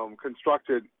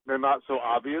constructed. They're not so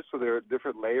obvious, so there are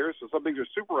different layers. So some things are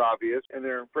super obvious, and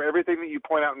for everything that you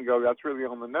point out and go, that's really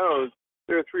on the nose.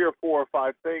 There are 3 or 4 or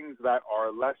 5 things that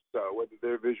are less so, whether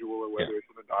they're visual or whether it's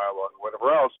in the dialogue or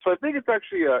whatever else. So I think it's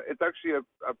actually a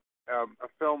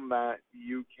film that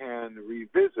you can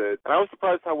revisit. And I was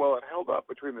surprised how well it held up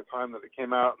between the time that it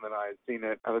came out and then I had seen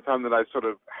it and the time that I sort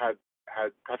of had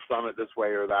touched on it this way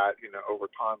or that, over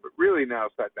time, but really now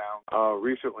sat down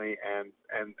recently and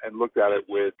looked at it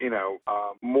with,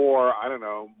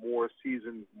 more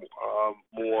seasoned,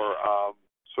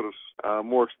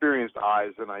 more experienced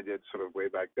eyes than I did sort of way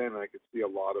back then. And I could see a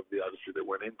lot of the artistry that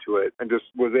went into it and just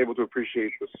was able to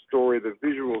appreciate the story, the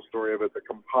visual story of it, the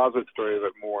composite story of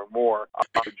it more and more,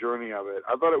 the journey of it.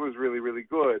 I thought it was really, really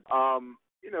good.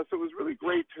 So it was really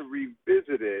great to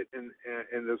revisit it in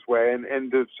this way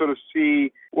and to sort of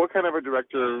see what kind of a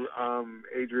director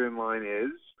Adrian Lyne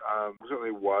is.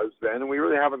 Certainly was then, and we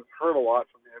really haven't heard a lot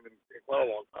from him in quite a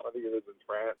long time. I think it is in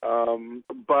France.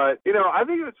 But I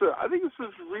think this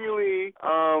is really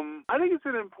I think it's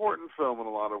an important film in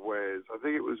a lot of ways. I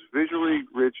think it was visually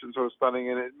rich and sort of stunning,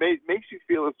 and it makes you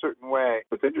feel a certain way.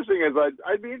 What's interesting is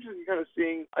I'd be interested in kind of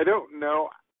seeing. I don't know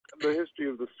the history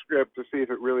of the script to see if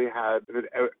it really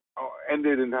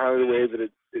ended entirely the way that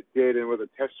it did, and what the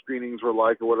test screenings were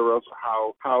like, or whatever else.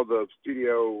 How the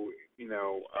studio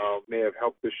may have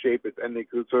helped to shape its ending,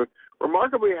 because it's a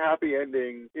remarkably happy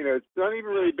ending. It's not even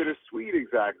really bittersweet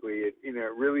exactly. It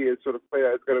really is sort of played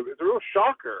out. It's a real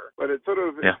shocker, but it sort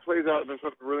of it plays out in a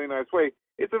sort of really nice way.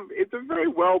 It's a very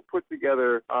well put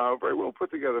together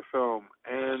film,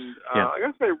 and I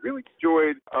gotta say I really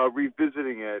enjoyed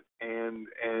revisiting it and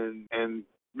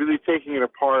really taking it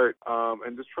apart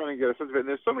and just trying to get a sense of it. And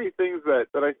there's so many things that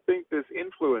I think this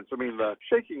influence. I mean, the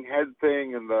shaking head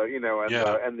thing, and the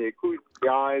the occlusion of the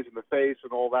eyes and the face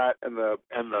and all that, and the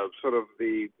sort of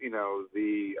the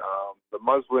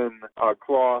muslin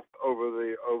cloth over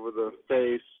the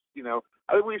face.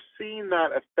 I think we've seen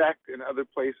that effect in other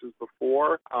places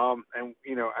before, and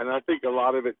I think a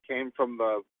lot of it came from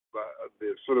the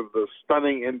sort of the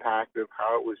stunning impact of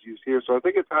how it was used here. So I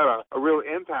think it's had a real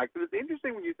impact. And it's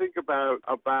interesting when you think about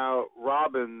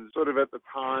Robbins sort of at the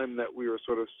time that we were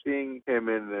sort of seeing him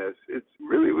in this. It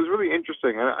was really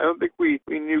interesting. I don't think we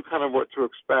knew kind of what to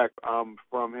expect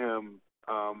from him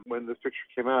when this picture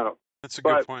came out. That's a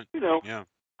good But point. you know, Yeah.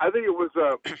 I think it was.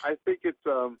 I think it's.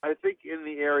 I think in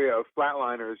the area of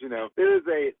Flatliners, you know, there is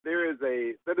a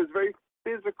that is very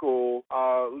physical,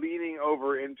 leaning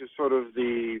over into sort of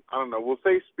the, I don't know, we'll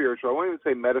say spiritual. I won't even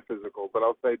say metaphysical, but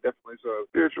I'll say definitely sort of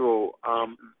spiritual.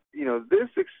 You know, this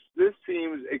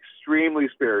seems extremely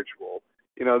spiritual.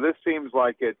 You know, this seems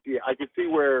like it. Yeah, I could see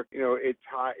where, you know, it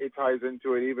ties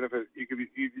into it, even if you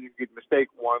could mistake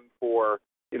one for,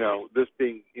 you know, this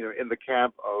being, you know, in the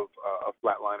camp of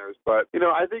Flatliners. But you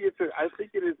know, I think it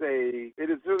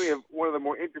is certainly one of the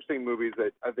more interesting movies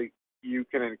that I think you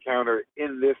can encounter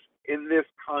in this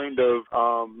kind of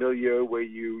milieu, where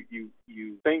you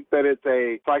think that it's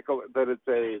a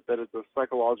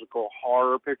psychological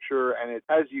horror picture, and it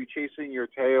has you chasing your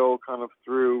tail kind of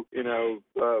through, you know,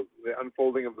 the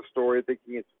unfolding of the story,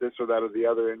 thinking it's this or that or the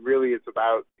other, and really it's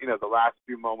about, you know, the last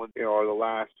few moments, you know, or the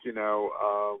last,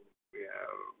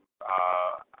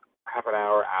 half an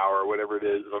hour, whatever it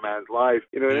is, of a man's life.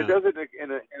 You know, and it does it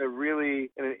in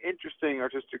an interesting,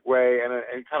 artistic way, and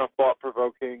kind of thought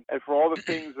provoking. And for all the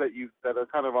things that are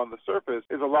kind of on the surface,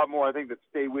 there's a lot more, I think, that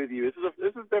stay with you.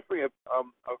 This is definitely a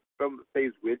film that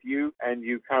stays with you, and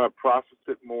you kind of process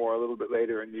it more a little bit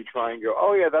later, and you try and go,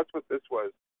 oh yeah, that's what this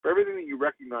was. For everything that you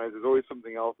recognize, there's always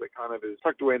something else that kind of is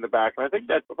tucked away in the back. And I think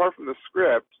that, apart from the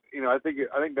script, you know, I think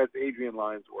that's Adrian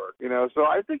Lyne's work. You know, so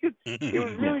I think it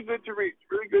was really good to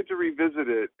revisit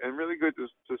it, and really good to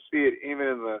see it, even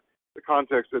in the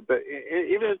context that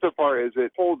even insofar as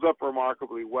it holds up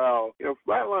remarkably well. You know,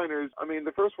 Flatliners, I mean,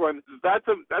 the first one, that's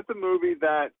a movie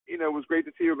that, you know, was great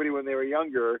to see everybody when they were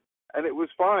younger, and it was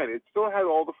fine. It still had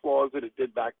all the flaws that it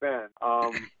did back then,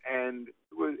 and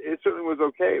it certainly was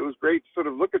okay. It was great to sort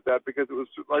of look at that, because it was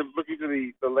like looking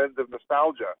through the lens of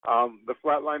nostalgia. The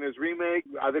Flatliners remake,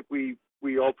 I think we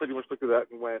all pretty much looked at that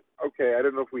and went, okay, I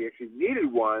don't know if we actually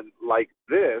needed one like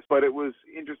this, but it was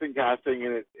interesting casting,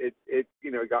 and it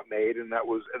you know, got made, and that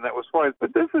was fine.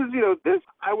 But this is, you know, this,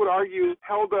 I would argue,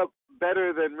 held up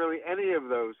better than really any of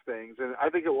those things, and I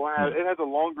think it has a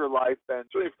longer life than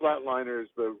certainly Flatliners,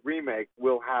 the remake,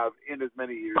 will have in as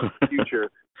many years in the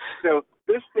future. So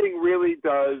this thing really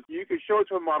does. You can show it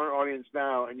to a modern audience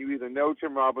now, and you either know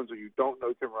Tim Robbins or you don't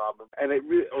know Tim Robbins, and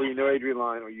or you know Adrian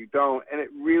Lyne or you don't, and it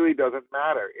really doesn't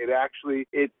matter. It actually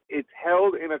it's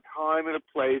held in a time and a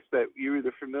place that you're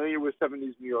either familiar with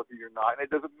 70s New York or you're not, and it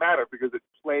doesn't matter, because it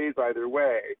plays either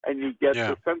way, and you get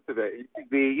the sense of it. You can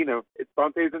be, you know, it's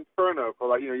Dante's Inferno, for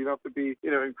like, you know, you don't have to be,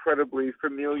 you know, incredibly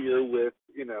familiar with,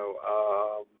 you know,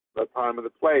 the time and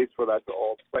the place for that to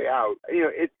all play out. You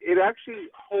know, it actually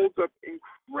holds up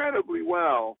incredibly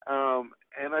well.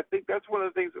 And I think that's one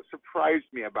of the things that surprised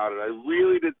me about it. I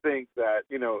really did think that,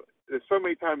 you know, there's so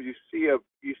many times you see a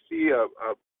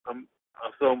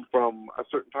film from a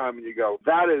certain time and you go,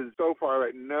 that is so far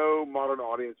right, no modern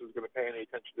audience is going to pay any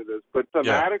attention to this. But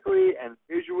thematically and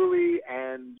visually,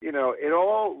 and, you know, it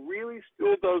all really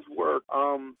still does work.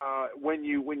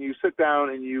 When you sit down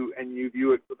and you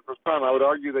view it for the first time, I would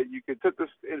argue that you could put this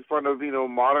in front of, you know,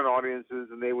 modern audiences,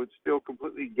 and they would still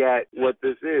completely get what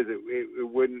this is. It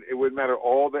wouldn't matter.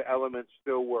 All the elements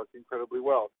still work incredibly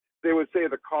well. They would say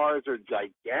the cars are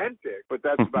gigantic, but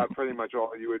that's about pretty much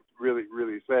all you would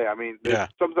really say. I mean,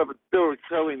 some stuff is still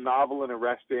fairly novel and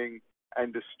arresting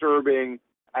and disturbing,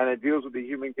 and it deals with the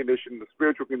human condition, the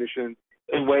spiritual condition,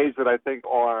 in ways that I think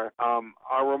are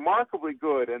remarkably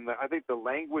good. And I think the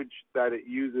language that it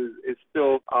uses is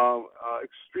still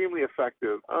extremely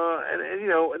effective. And you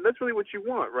know, and that's really what you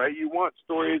want, right? You want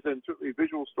stories, and certainly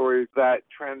visual stories, that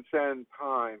transcend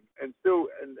time and still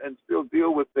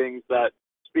deal with things that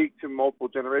speak to multiple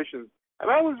generations. And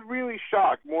I was really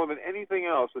shocked, more than anything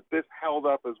else, that this held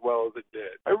up as well as it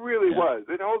did. I really was.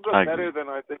 It holds up better than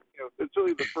I think, you know,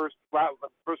 certainly the first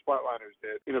Flatliners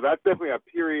did. You know, that's definitely a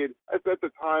period, that's a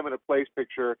time and a place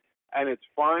picture, and it's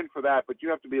fine for that, but you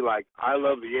have to be like, I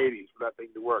love the 80s for that thing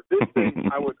to work. This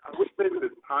thing, I would say that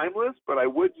it's timeless, but I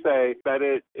would say that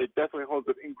it definitely holds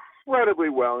up incredibly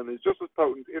well, and is just as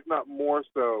potent, if not more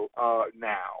so,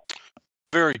 now.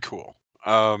 Very cool.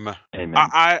 Amen.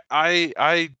 I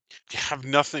have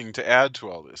nothing to add to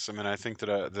all this. I mean, I think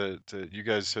that you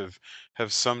guys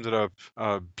have summed it up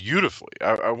beautifully.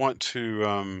 I want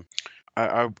to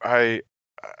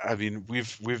I mean,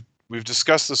 we've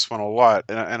discussed this one a lot,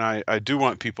 and I do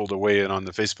want people to weigh in on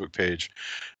the Facebook page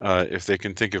if they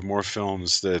can think of more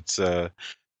films that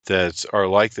are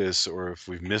like this, or if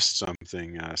we've missed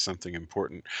something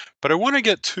important. But I want to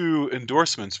get to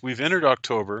endorsements. We've entered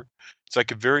October. It's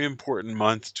like a very important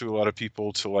month to a lot of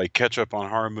people to like catch up on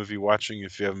horror movie watching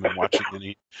if you haven't been watching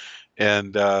any.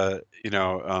 And you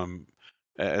know,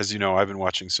 as you know, I've been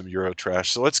watching some Eurotrash.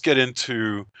 So let's get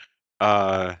into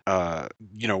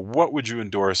what would you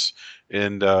endorse?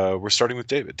 And we're starting with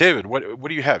David. David, what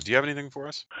do you have? Do you have anything for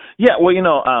us? Yeah, well,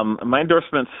 my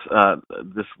endorsements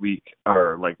this week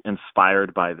are like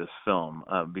inspired by this film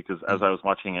because as I was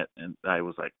watching it, and I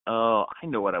was like, oh, I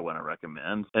know what I want to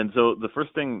recommend. And so the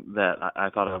first thing that I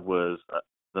thought of was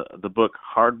the book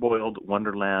Hard-Boiled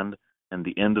Wonderland and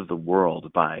the End of the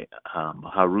World by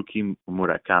Haruki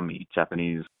Murakami,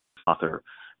 Japanese author.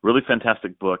 Really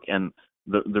fantastic book. And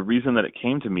the reason that it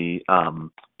came to me,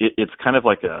 it's kind of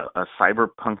like a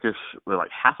cyberpunkish, like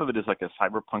half of it is like a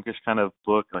cyberpunkish kind of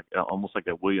book, like almost like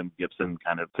a William Gibson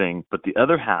kind of thing. But the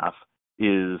other half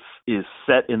is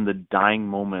set in the dying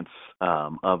moments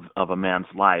of a man's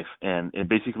life, and it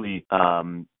basically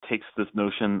takes this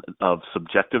notion of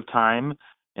subjective time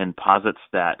and posits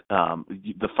that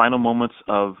the final moments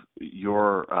of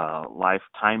your life,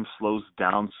 time slows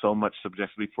down so much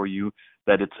subjectively for you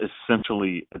that it's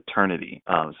essentially eternity.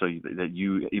 That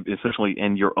you essentially,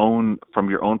 from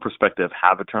your own perspective,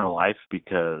 have eternal life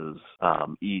because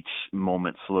each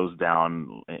moment slows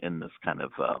down in this kind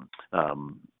of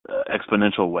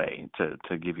exponential way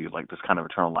to give you like this kind of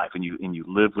eternal life, and you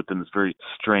live within this very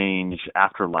strange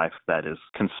afterlife that is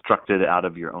constructed out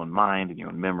of your own mind and your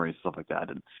own memories, stuff like that.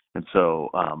 And so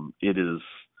it is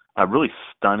a really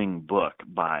stunning book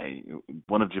by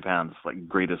one of Japan's like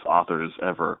greatest authors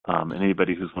ever. And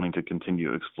anybody who's wanting to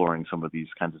continue exploring some of these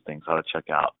kinds of things ought to check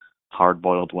out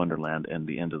Hard-Boiled Wonderland and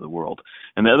the End of the World.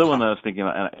 And the other one that I was thinking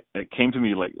about, and it came to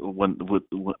me like when with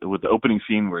the opening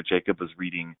scene where Jacob is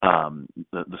reading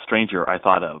the Stranger, I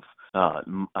thought of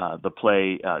the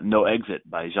play No Exit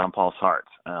by Jean-Paul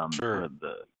Sartre. Sure.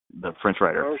 The French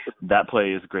writer. That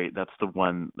play is great. That's the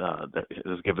one that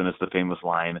has given us the famous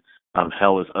line,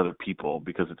 hell is other people,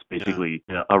 because it's basically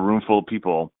a room full of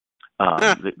people.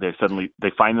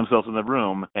 They find themselves in the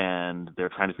room and they're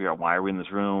trying to figure out, why are we in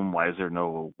this room? Why is there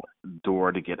no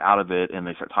door to get out of it? And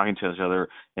they start talking to each other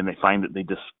and they find that they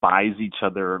despise each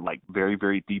other like very,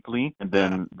 very deeply. And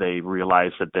then they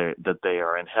realize that they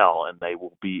are in hell and they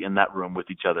will be in that room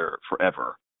with each other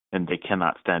forever. And they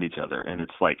cannot stand each other. And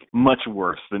it's like much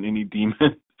worse than any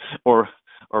demon or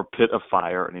pit of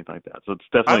fire or anything like that. So it's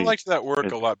definitely. I liked that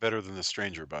work a lot better than The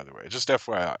Stranger, by the way. Just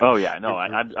FYI. Oh yeah, no,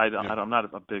 I'm not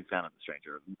a big fan of The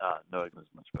Stranger. No, it's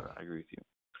much better. I agree with you.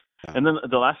 Yeah. And then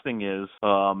the last thing is,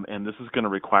 and this is going to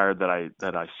require that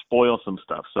I spoil some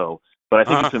stuff. So, but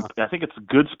I think it's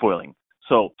good spoiling.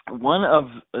 So one of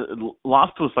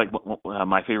Lost was like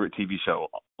my favorite TV show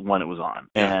when it was on,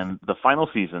 and the final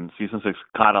season 6,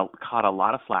 caught a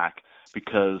lot of flack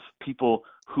because people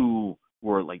who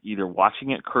were like either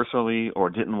watching it cursorily or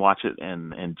didn't watch it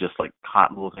and just like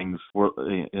caught little things were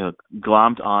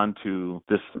glommed on to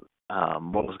this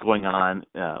what was going on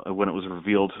when it was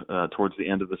revealed towards the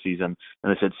end of the season,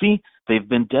 and they said, see, they've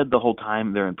been dead the whole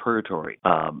time, they're in purgatory,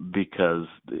 because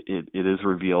it is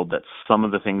revealed that some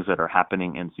of the things that are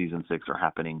happening in season 6 are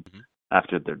happening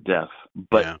after their death.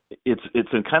 But it's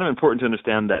kind of important to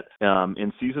understand that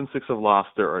in season 6 of Lost,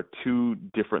 there are two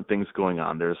different things going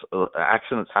on. There's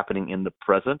action that's happening in the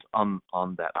present on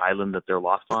that island that they're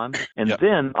lost on, and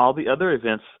then all the other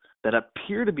events that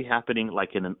appear to be happening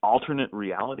like in an alternate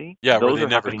reality. Yeah, those where they are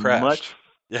never happening crashed.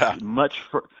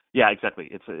 Exactly.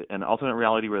 It's an alternate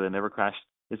reality where they never crashed.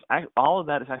 All of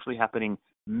that is actually happening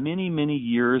many, many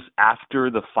years after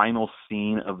the final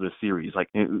scene of the series, like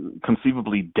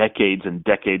conceivably decades and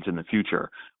decades in the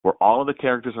future, where all of the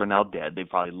characters are now dead. They've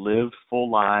probably lived full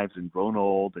lives and grown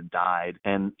old and died.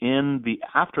 And in the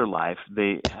afterlife,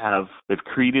 they've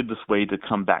created this way to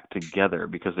come back together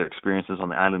because their experiences on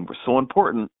the island were so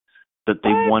important that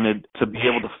they wanted to be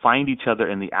able to find each other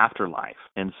in the afterlife.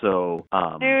 And so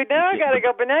dude, now I gotta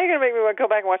go, but now you're gonna make me want to go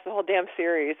back and watch the whole damn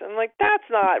series. I'm like, that's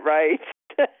not right.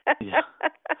 Yeah.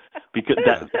 Because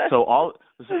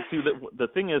the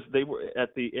thing is, they were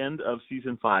at the end of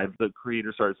season 5, the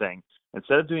creator started saying,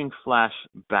 instead of doing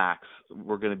flashbacks,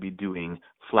 we're going to be doing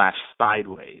flash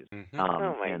sideways.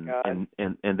 Oh my God.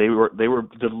 And they were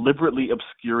deliberately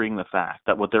obscuring the fact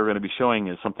that what they're going to be showing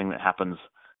is something that happens,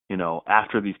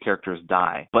 after these characters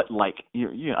die, but like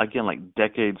again, like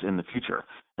decades in the future.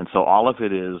 And so all of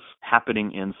it is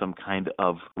happening in some kind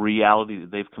of reality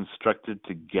that they've constructed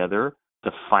together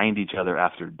to find each other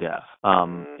after death.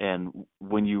 And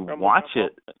when you watch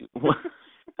it,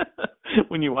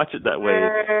 that way,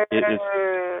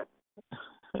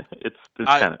 it's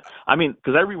kind of. I mean,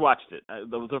 because I rewatched it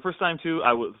the first time through,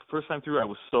 I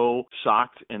was so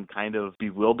shocked and kind of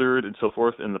bewildered and so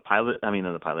forth in the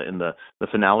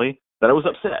finale that I was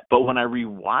upset. But when I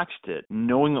rewatched it,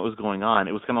 knowing what was going on,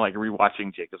 it was kind of like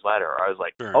rewatching Jacob's Ladder. I was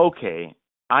like, okay,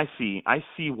 I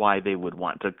see why they would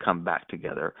want to come back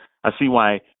together. I see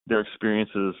why their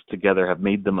experiences together have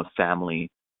made them a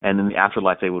family, and in the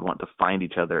afterlife they would want to find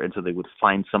each other, and so they would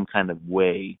find some kind of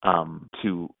way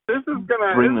to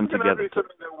bring them together. This is going to be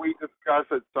something that we discuss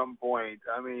at some point.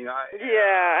 I mean,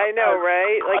 I know,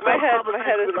 right? Like my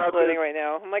head is exploding right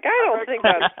now. I'm like, I don't think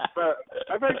that's.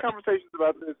 I've had conversations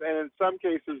about this, and in some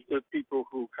cases with people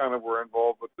who kind of were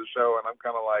involved with the show, and I'm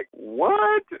kind of like,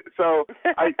 what? So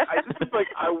I just was like,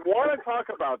 I want to talk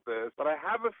about this, but I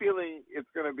have a feeling it's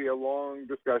going to be a long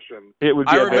discussion. It would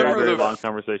be a very, very long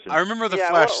conversation. I remember the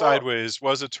Flash Sideways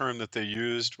was a term that they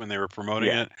used when they were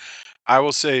promoting it. I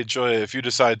will say, Julia, if you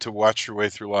decide to watch your way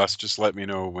through Lost, just let me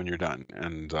know when you're done,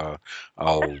 and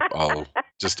I'll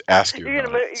just ask you. You're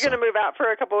gonna move out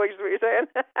for a couple of weeks. Is what you're saying?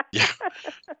 Yeah,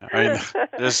 I mean,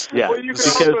 Well, you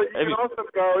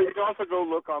can also go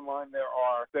look online.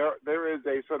 There is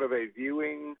a sort of a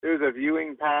viewing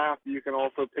path you can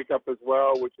also pick up as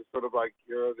well, which is sort of like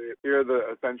here are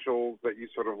the essentials that you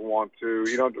sort of want to.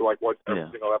 You don't like watch every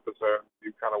single episode.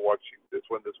 You kind of watch this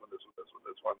one.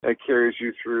 It carries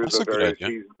you through the various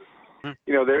seasons.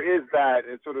 You know, there is that.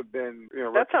 It's sort of been,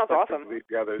 that sounds awesome.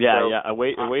 Together. Yeah, a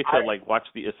way to like watch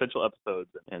the essential episodes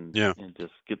and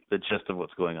just get the gist of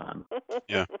what's going on.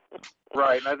 Yeah.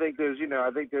 Right, and I think there's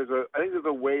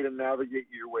a way to navigate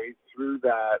your way through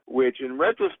that, which in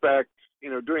retrospect,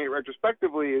 doing it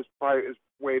retrospectively is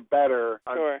way better.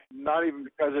 Sure. Not even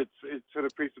because it's sort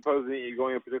of presupposing that you're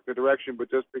going a particular direction, but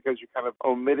just because you're kind of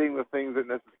omitting the things that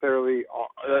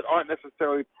aren't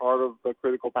necessarily part of the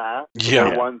critical path. Yeah.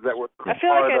 The ones that were. I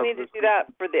feel like I need to do that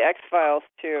for the X-Files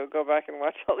too. Go back and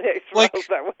watch all the X-Files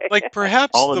that way. Like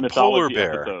perhaps the polar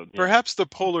bear. Episode, Perhaps the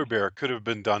polar bear could have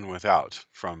been done without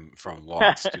from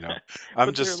Lost.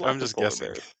 I'm just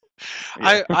guessing.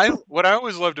 Yeah. What I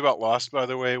always loved about Lost, by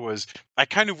the way, was I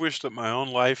kind of wished that my own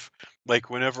life,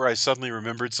 like whenever I suddenly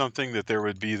remembered something, that there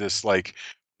would be this like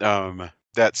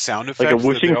that sound effect, like a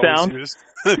whooshing sound.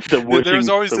 There was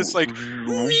always this like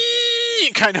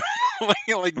kind of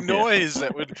like noise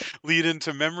that would lead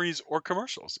into memories or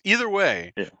commercials. Either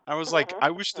way, I was like, I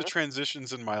wish the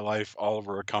transitions in my life all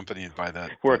were accompanied by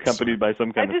that. Were accompanied by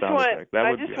some kind of sound effect.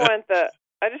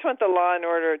 I just want the Law and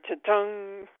Order to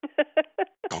tung.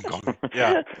 Gong, gong.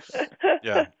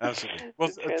 Yeah, absolutely. Well,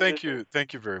 thank you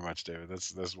very much, David.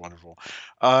 That's wonderful.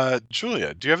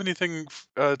 Julia, do you have anything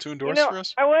to endorse for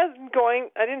us? I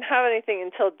didn't have anything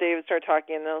until David started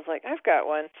talking, and I was like, I've got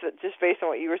one, just based on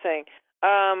what you were saying.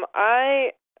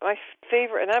 My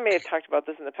favorite, and I may have talked about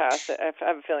this in the past, I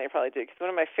have a feeling I probably did, because one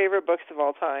of my favorite books of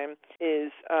all time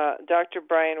is Dr.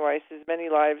 Brian Weiss's Many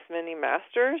Lives, Many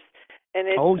Masters. And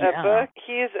it's a book.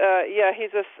 He's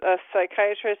a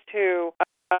psychiatrist who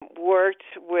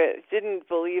didn't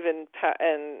believe in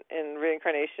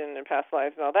reincarnation and past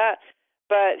lives and all that,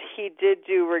 but he did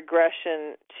do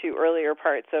regression to earlier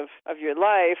parts of your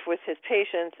life with his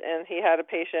patients, and he had a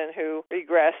patient who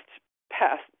regressed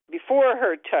past before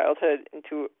her childhood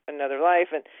into another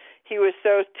life, and he was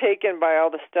so taken by all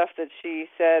the stuff that she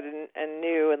said and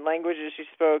knew and languages she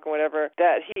spoke and whatever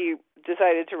that he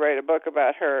decided to write a book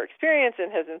about her experience,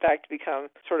 and has in fact become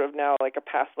sort of now like a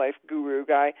past life guru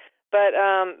guy. But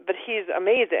he's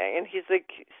amazing, and he's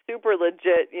like super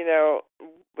legit,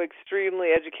 extremely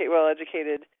well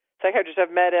educated psychiatrist. I've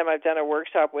met him. I've done a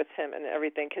workshop with him and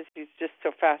everything because he's just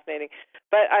so fascinating.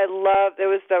 But that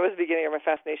was the beginning of my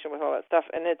fascination with all that stuff.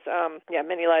 And it's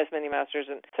Many Lives, Many Masters.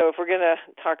 And so if we're gonna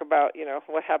talk about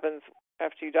what happens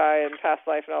after you die and past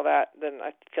life and all that, then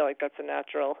I feel like that's a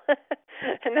natural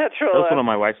That's one of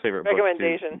my wife's favorite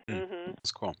recommendation. books too. Mm-hmm.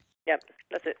 That's cool. Yep,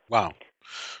 that's it. Wow.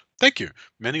 Thank you.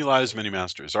 Many Lives, Many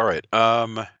Masters. All right.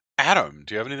 Adam,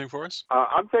 do you have anything for us?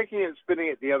 I'm taking it and spinning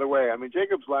it the other way. I mean,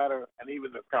 Jacob's Ladder and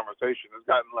even this conversation has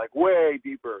gotten like way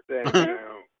deeper than,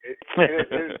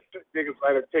 Jacob's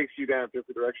Ladder takes you down a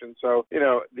different direction. So,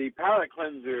 the palate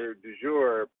cleanser du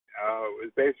jour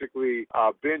is basically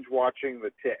binge watching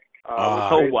The Tick.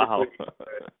 Oh, wow.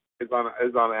 Is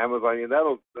on Amazon, and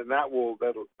that'll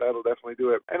definitely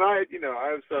do it. And I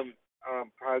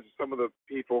have some of the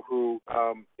people who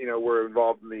were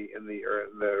involved in the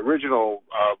original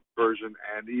version,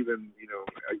 and even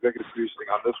executive producing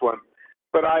on this one.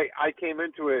 But I came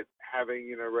into it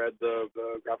having read the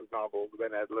graphic novel, the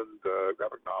Ben Edlund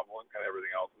graphic novel, and kind of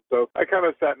everything else. And so I kind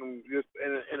of sat and just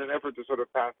in an effort to sort of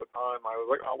pass the time, I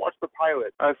was like, I'll watch the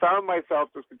pilot. I found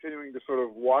myself just continuing to sort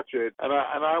of watch it, and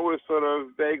I was sort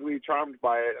of vaguely charmed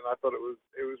by it, and I thought it was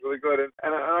really good.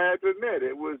 And I have to admit,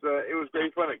 it was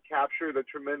great fun. It captured a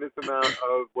tremendous amount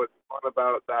of what's fun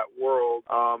about that world,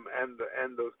 and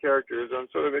those characters. I'm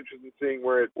sort of interested in seeing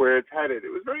where it's headed.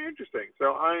 It was very interesting.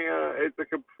 So it's a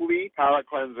complete palate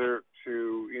cleanser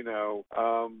to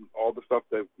all the stuff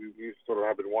that we sort of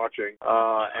have been watching,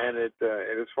 and it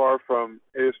is far from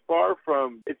it's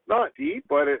not deep,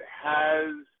 but it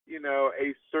has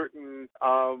a certain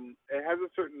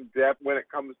depth when it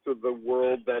comes to the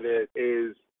world that it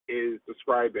is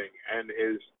describing and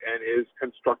is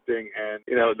constructing, and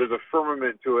there's a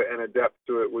firmament to it and a depth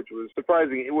to it which was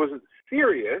surprising. It wasn't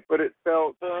serious, but it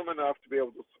felt firm enough to be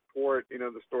able to support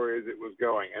the story as it was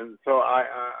going. And so I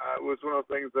it was one of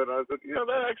those things that I said,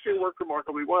 that actually worked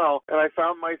remarkably well, and I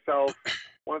found myself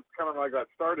once kind of I got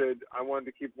started, I wanted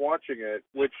to keep watching it,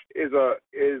 which is a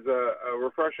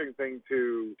refreshing thing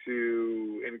to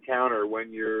encounter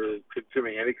when you're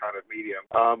consuming any kind of medium.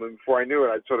 And before I knew it,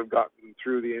 I'd sort of gotten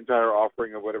through the entire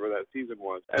offering of whatever that season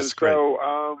was. And That's great.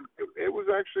 So it was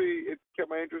actually, it kept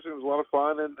my interest. It was a lot of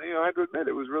fun, and I had to admit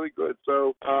it was really good.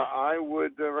 So I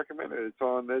would recommend it. It's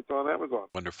on Amazon.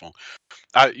 Wonderful.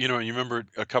 You remember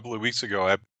a couple of weeks ago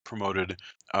I promoted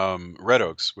Red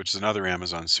Oaks, which is another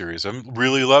Amazon series. I'm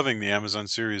really loving the Amazon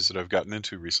series that I've gotten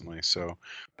into recently. So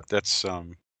that's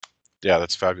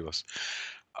that's fabulous.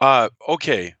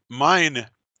 Okay, mine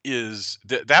is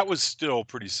that was still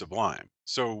pretty sublime.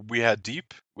 So we had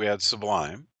deep, we had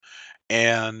sublime,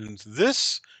 and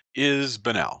this is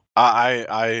banal.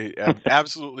 I am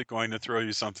absolutely going to throw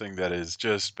you something that is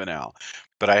just banal,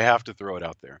 but I have to throw it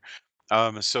out there.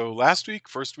 So last week,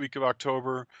 first week of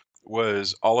October,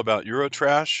 was all about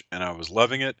Eurotrash, and I was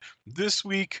loving it. This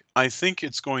week, I think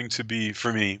it's going to be,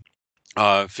 for me,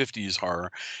 50s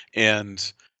horror.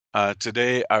 And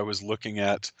today I was looking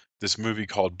at this movie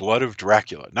called Blood of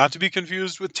Dracula. Not to be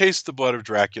confused with Taste the Blood of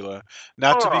Dracula.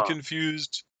 Not to be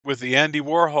confused with the Andy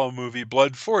Warhol movie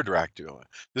Blood for Dracula.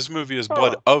 This movie is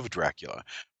Blood of Dracula.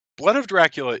 Blood of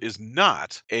Dracula is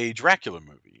not a Dracula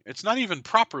movie. It's not even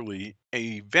properly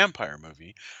a vampire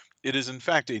movie. It is, in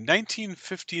fact, a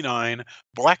 1959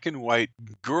 black and white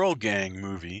girl gang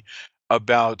movie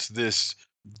about this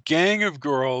gang of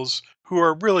girls who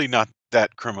are really not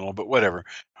that criminal, but whatever,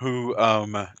 who,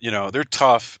 they're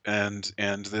tough, and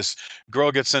this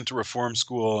girl gets sent to reform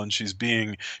school, and she's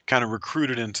being kind of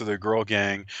recruited into the girl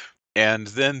gang. And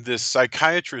then this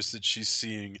psychiatrist that she's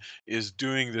seeing is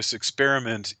doing this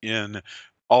experiment in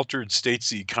altered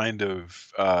statesy kind of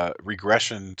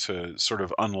regression to sort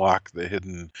of unlock the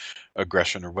hidden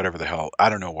aggression or whatever the hell. I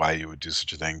don't know why you would do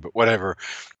such a thing, but whatever.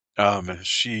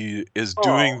 She is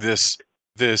doing this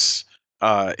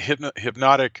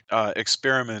hypnotic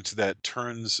experiment that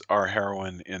turns our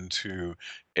heroine into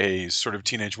a sort of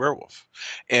teenage werewolf,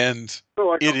 and So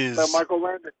like it the is. Michael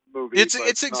Landon movie. It's but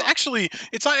it's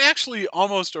not. actually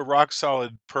almost a rock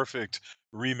solid perfect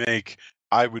remake.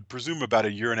 I would presume about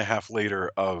a year and a half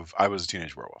later of I Was a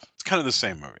Teenage Werewolf. It's kind of the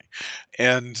same movie,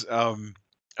 and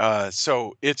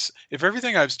so it's if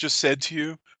everything I've just said to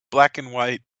you, black and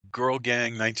white girl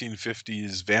gang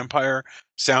 1950s vampire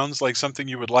sounds like something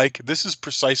you would like. This is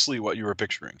precisely what you were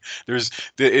picturing.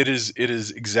 It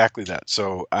is exactly that.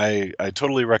 So I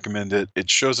totally recommend it. It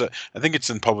shows up. I think it's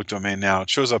in public domain now. It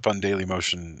shows up on Daily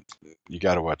Motion. You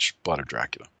got to watch Blood of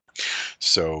Dracula.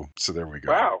 So there we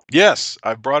go. Wow. Yes,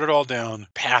 I brought it all down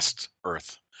past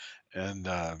Earth, and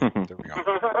there we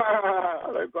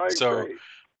go. That's So, great.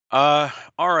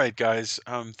 all right, guys.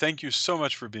 Thank you so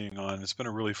much for being on. It's been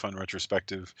a really fun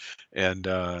retrospective, and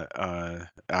I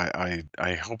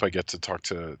hope I get to talk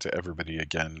to everybody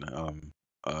again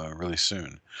really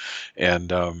soon.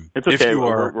 And It's if okay. you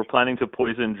are, We're planning to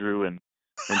poison Drew and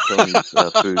Tony's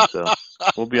food, so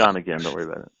we'll be on again. Don't worry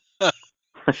about it.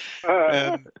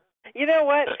 and You know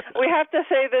what? We have to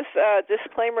say this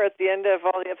disclaimer at the end of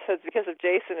all the episodes because of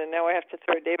Jason, and now I have to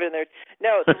throw David in there.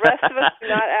 No, the rest of us do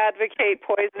not advocate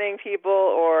poisoning people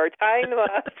or tying them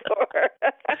up or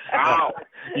Wow.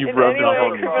 You've in rubbed any off way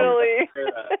on me. criminally.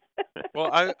 well,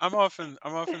 I'm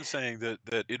often saying that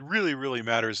it really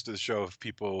matters to the show if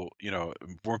people,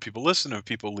 more people listen, if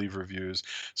people leave reviews.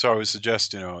 So I would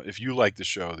suggest, if you like the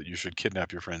show, that you should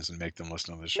kidnap your friends and make them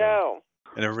listen to the show. No.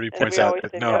 And everybody And points we out always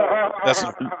that say no, that's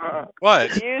not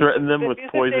what. Threaten them with The views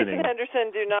of poisoning. Jason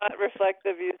Henderson do not reflect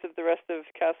the views of the rest of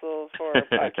Castle Horror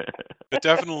Podcast. But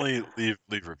definitely leave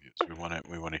reviews. We want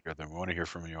to hear them. We want to hear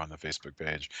from you on the Facebook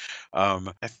page.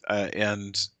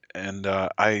 And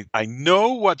I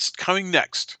know what's coming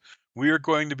next. We are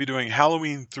going to be doing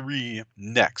Halloween 3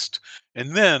 next,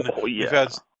 and then we've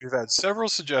had several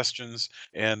suggestions,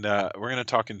 and we're going to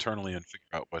talk internally and figure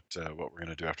out what we're going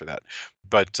to do after that.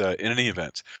 But in any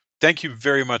event, thank you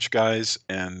very much, guys,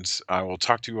 and I will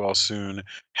talk to you all soon.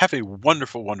 Have a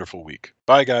wonderful, wonderful week.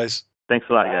 Bye, guys. Thanks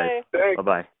a lot, guys.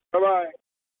 Bye-bye. Bye-bye.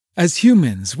 As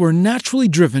humans, we're naturally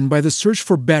driven by the search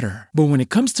for better. But when it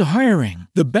comes to hiring,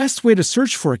 the best way to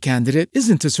search for a candidate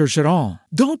isn't to search at all.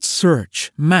 Don't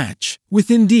search, match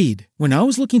with Indeed. When I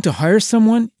was looking to hire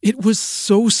someone, it was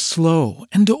so slow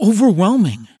and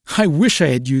overwhelming. I wish I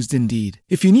had used Indeed.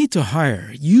 If you need to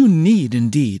hire, you need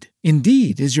Indeed.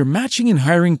 Indeed is your matching and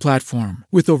hiring platform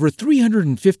with over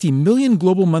 350 million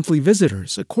global monthly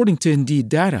visitors, according to Indeed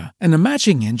data, and a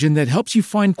matching engine that helps you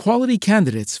find quality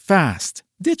candidates fast.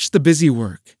 Ditch the busy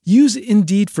work. Use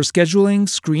Indeed for scheduling,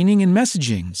 screening, and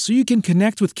messaging so you can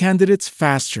connect with candidates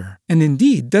faster. And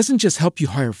Indeed doesn't just help you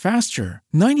hire faster.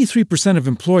 93% of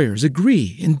employers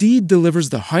agree Indeed delivers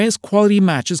the highest quality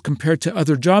matches compared to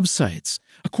other job sites,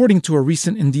 according to a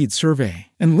recent Indeed survey.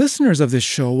 And listeners of this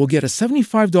show will get a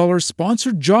 $75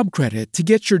 sponsored job credit to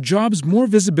get your jobs more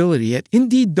visibility at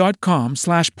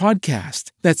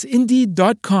Indeed.com/podcast. That's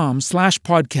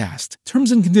Indeed.com/podcast.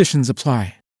 Terms and conditions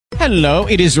apply. Hello,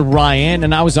 it is Ryan,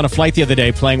 and I was on a flight the other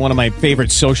day playing one of my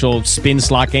favorite social spin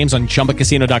slot games on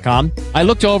ChumbaCasino.com. I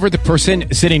looked over at the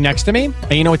person sitting next to me,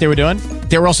 and you know what they were doing?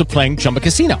 They were also playing Chumba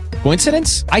Casino.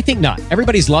 Coincidence? I think not.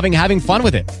 Everybody's loving having fun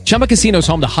with it. Chumba Casino is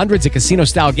home to hundreds of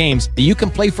casino-style games that you can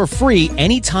play for free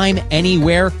anytime,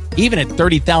 anywhere, even at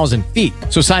 30,000 feet.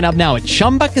 So sign up now at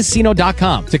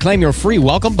ChumbaCasino.com to claim your free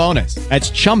welcome bonus.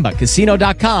 That's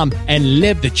ChumbaCasino.com and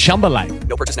live the Chumba life.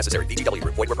 No purchase necessary. VGW.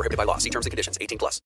 Void where prohibited by law. See terms and conditions. 18+.